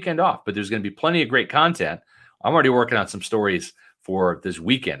taking the weekend off, but there's going to be plenty of great content. I'm already working on some stories for this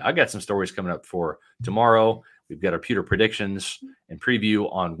weekend. I've got some stories coming up for tomorrow. We've got our Pewter predictions and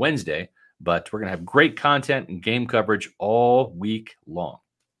preview on Wednesday, but we're going to have great content and game coverage all week long.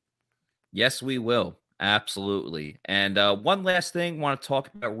 Yes, we will. Absolutely. And one last thing I want to talk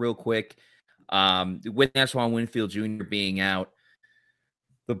about real quick. With Antoine Winfield Jr. being out,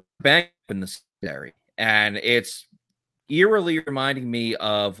 the bank in the secondary, and it's eerily reminding me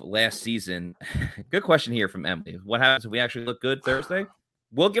of last season. Good question here from Emily. What happens if we actually look good Thursday?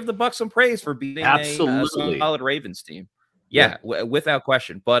 We'll give the Bucs some praise for beating a solid Ravens team. Yeah, without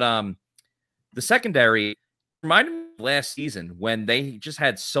question. But the secondary reminded me of last season when they just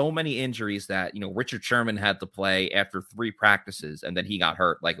had so many injuries that, Richard Sherman had to play after 3 practices, and then he got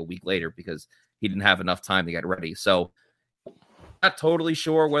hurt like a week later because he didn't have enough time to get ready. So not totally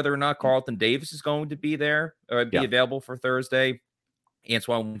sure whether or not Carlton Davis is going to be there or be available for Thursday.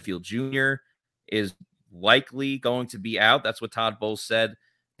 Antoine Winfield Jr. is likely going to be out. That's what Todd Bowles said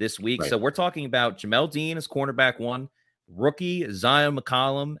this week. Right. So we're talking about Jamel Dean as cornerback 1, rookie Zion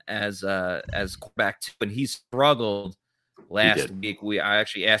McCollum as quarterback 2, and he struggled last week. I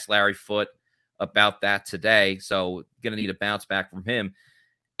actually asked Larry Foote about that today, so going to need a bounce back from him.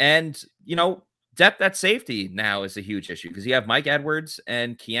 And, depth at safety now is a huge issue because you have Mike Edwards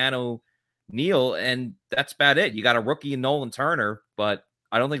and Keanu Neal, and that's about it. You got a rookie in Nolan Turner, but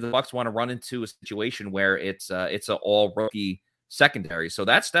I don't think the Bucs want to run into a situation where it's an all rookie secondary. So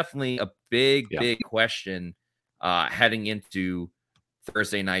that's definitely a big question heading into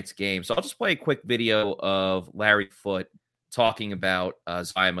Thursday night's game. So I'll just play a quick video of Larry Foote talking about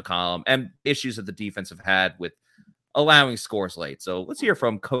Zion McCollum and issues that the defense have had with allowing scores late. So let's hear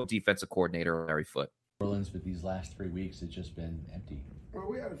from co-defensive coordinator Larry Foote. Orleans, but these last 3 weeks, it's just been empty. Well,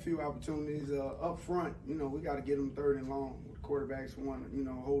 we had a few opportunities up front. We got to get them 3rd and long. Quarterbacks want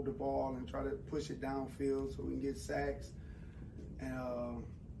to, hold the ball and try to push it downfield so we can get sacks and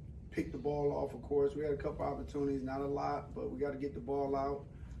pick the ball off, of course. We had a couple opportunities, not a lot, but we got to get the ball out.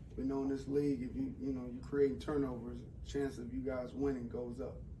 We know in this league, if you're creating turnovers, the chance of you guys winning goes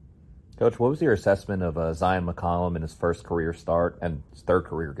up. Coach, what was your assessment of Zion McCollum in his first career start and his 3rd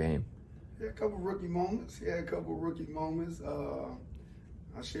career game? Yeah, a couple rookie moments.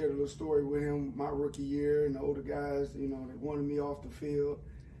 I shared a little story with him my rookie year, and the older guys, they wanted me off the field.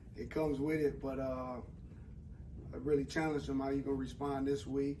 It comes with it, but really challenged him how you gonna respond this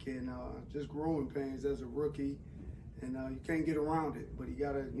week, and just growing pains as a rookie, and you can't get around it. But he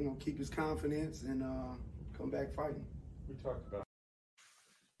gotta, keep his confidence and come back fighting. We talked about.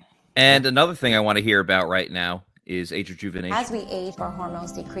 And another thing I want to hear about right now is age rejuvenation. As we age, our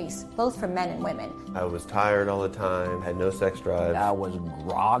hormones decrease, both for men and women. I was tired all the time, had no sex drive. I was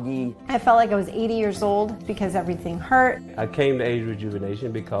groggy. I felt like I was 80 years old because everything hurt. I came to age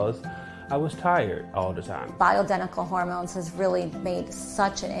rejuvenation because I was tired all the time. Bioidentical hormones has really made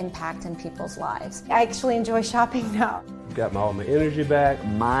such an impact in people's lives. I actually enjoy shopping now. Got all my energy back.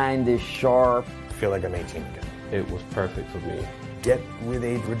 Mind is sharp. I feel like I'm 18 again. It was perfect for me. Get with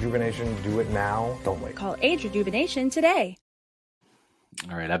Age Rejuvenation. Do it now. Don't wait. Call Age Rejuvenation today.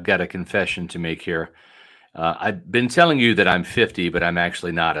 All right, I've got a confession to make here. I've been telling you that I'm 50, but I'm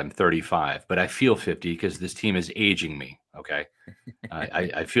actually not. I'm 35, but I feel 50 because this team is aging me. Okay,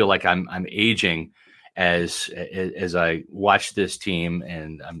 I feel like I'm aging as I watch this team,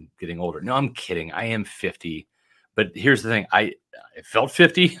 and I'm getting older. No, I'm kidding. I am 50, but here's the thing: I felt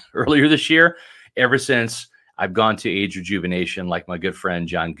 50 earlier this year. Ever since I've gone to Age Rejuvenation, like my good friend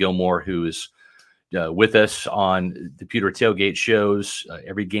John Gilmore, who's with us on the Pewter Tailgate shows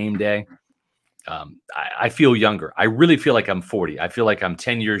every game day. I feel younger. I really feel like I'm 40. I feel like I'm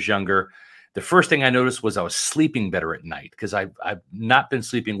 10 years younger. The first thing I noticed was I was sleeping better at night because I've not been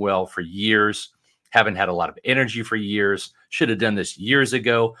sleeping well for years. Haven't had a lot of energy for years. Should have done this years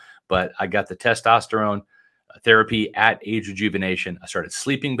ago, but I got the testosterone therapy at Age Rejuvenation. I started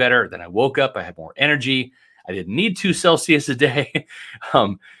sleeping better. Then I woke up. I had more energy. I didn't need 2 Celsius a day.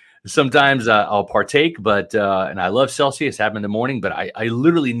 Sometimes I'll partake, but and I love Celsius, have them in the morning, but I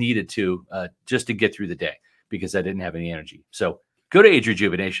literally needed to just to get through the day because I didn't have any energy. So go to Age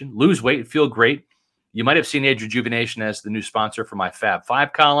Rejuvenation, lose weight, feel great. You might have seen Age Rejuvenation as the new sponsor for my Fab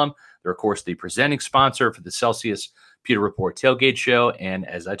 5 column. They're, of course, the presenting sponsor for the Celsius Pewter Report Tailgate Show. And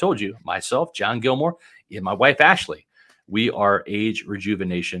as I told you, myself, John Gilmore, and my wife, Ashley, we are Age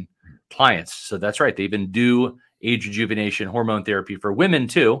Rejuvenation clients. So that's right. They even do age rejuvenation hormone therapy for women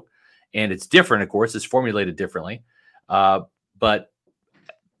too. And it's different, of course. It's formulated differently. But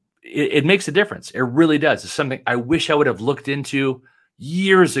it makes a difference. It really does. It's something I wish I would have looked into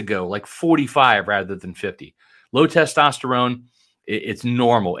years ago, like 45 rather than 50. Low testosterone, it's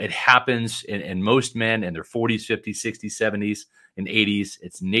normal. It happens in most men in their 40s, 50s, 60s, 70s, and 80s.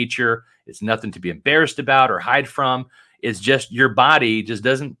 It's nature. It's nothing to be embarrassed about or hide from. It's just your body just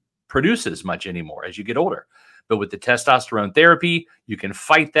doesn't produce as much anymore as you get older. But with the testosterone therapy, you can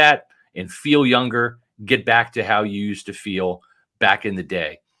fight that and feel younger, get back to how you used to feel back in the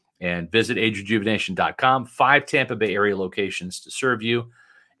day. And visit agerejuvenation.com, 5 Tampa Bay area locations to serve you,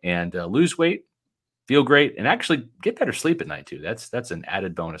 and lose weight, feel great, and actually get better sleep at night too. That's an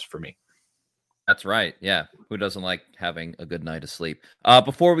added bonus for me. That's right. Yeah. Who doesn't like having a good night of sleep?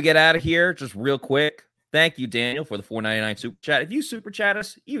 Before we get out of here, just real quick, thank you, Daniel, for the $4.99 super chat. If you super chat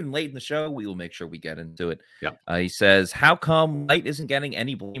us, even late in the show, we will make sure we get into it. Yeah. He says, how come Light isn't getting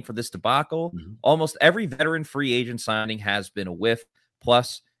any blame for this debacle? Mm-hmm. Almost every veteran free agent signing has been a whiff.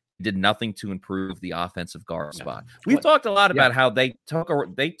 Plus, did nothing to improve the offensive guard spot. We've talked a lot about how they took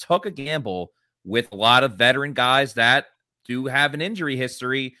a gamble with a lot of veteran guys that do have an injury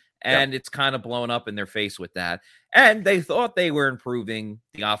history, and it's kind of blown up in their face with that. And they thought they were improving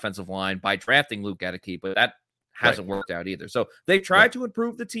the offensive line by drafting Luke Gedeke, but that hasn't worked out either. So they tried to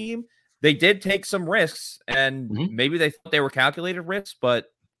improve the team. They did take some risks, and maybe they thought they were calculated risks, but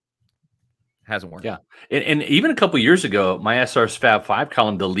hasn't worked. Yeah. And even a couple of years ago, my SR's Fab 5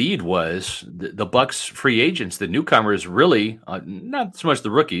 column, the lead was the Bucs free agents, the newcomers, really, not so much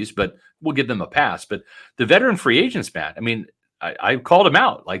the rookies, but we'll give them a pass. But the veteran free agents, Matt, I mean, I called them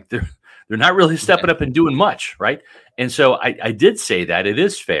out. Like they're not really stepping up and doing much, right? And so I did say that it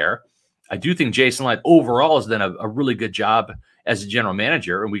is fair. I do think Jason Light overall has done a really good job as a general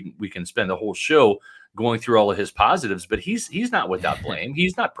manager, and we can spend the whole show going through all of his positives, but he's not without blame.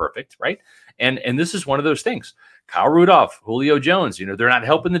 He's not perfect, right? And this is one of those things. Kyle Rudolph, Julio Jones, they're not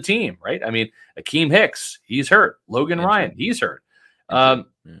helping the team, right? I mean, Akeem Hicks, he's hurt. Logan Ryan, he's hurt.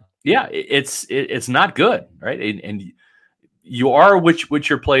 It's not good, right? And you are which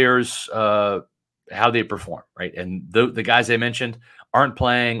your players how they perform, right? And the guys I mentioned aren't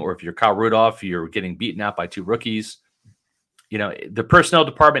playing, or if you're Kyle Rudolph, you're getting beaten out by 2 rookies. The personnel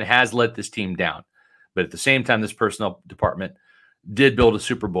department has let this team down, but at the same time, this personnel department did build a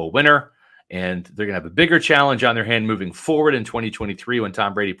Super Bowl winner, and they're going to have a bigger challenge on their hand moving forward in 2023 when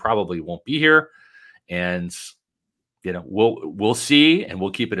Tom Brady probably won't be here. And we'll see, and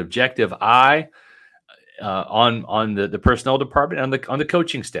we'll keep an objective eye on the personnel department, on the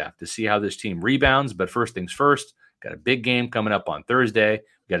coaching staff to see how this team rebounds. But first things first, Got a big game coming up on Thursday.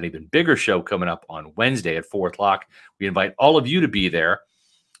 We got an even bigger show coming up on Wednesday at 4 o'clock. We invite all of you to be there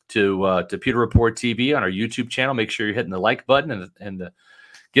to Pewter Report TV on our YouTube channel. Make sure you're hitting the like button and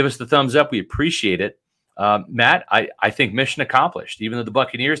give us the thumbs up. We appreciate it. Matt, I think mission accomplished. Even though the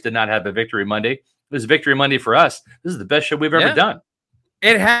Buccaneers did not have a Victory Monday, it was a Victory Monday for us. This is the best show we've ever done.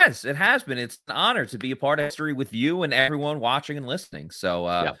 It has been. It's an honor to be a part of history with you and everyone watching and listening.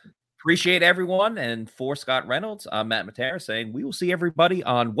 So appreciate everyone. And for Scott Reynolds, I'm Matt Matera saying we will see everybody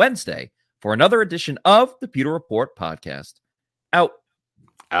on Wednesday for another edition of the Pewter Report podcast. Out.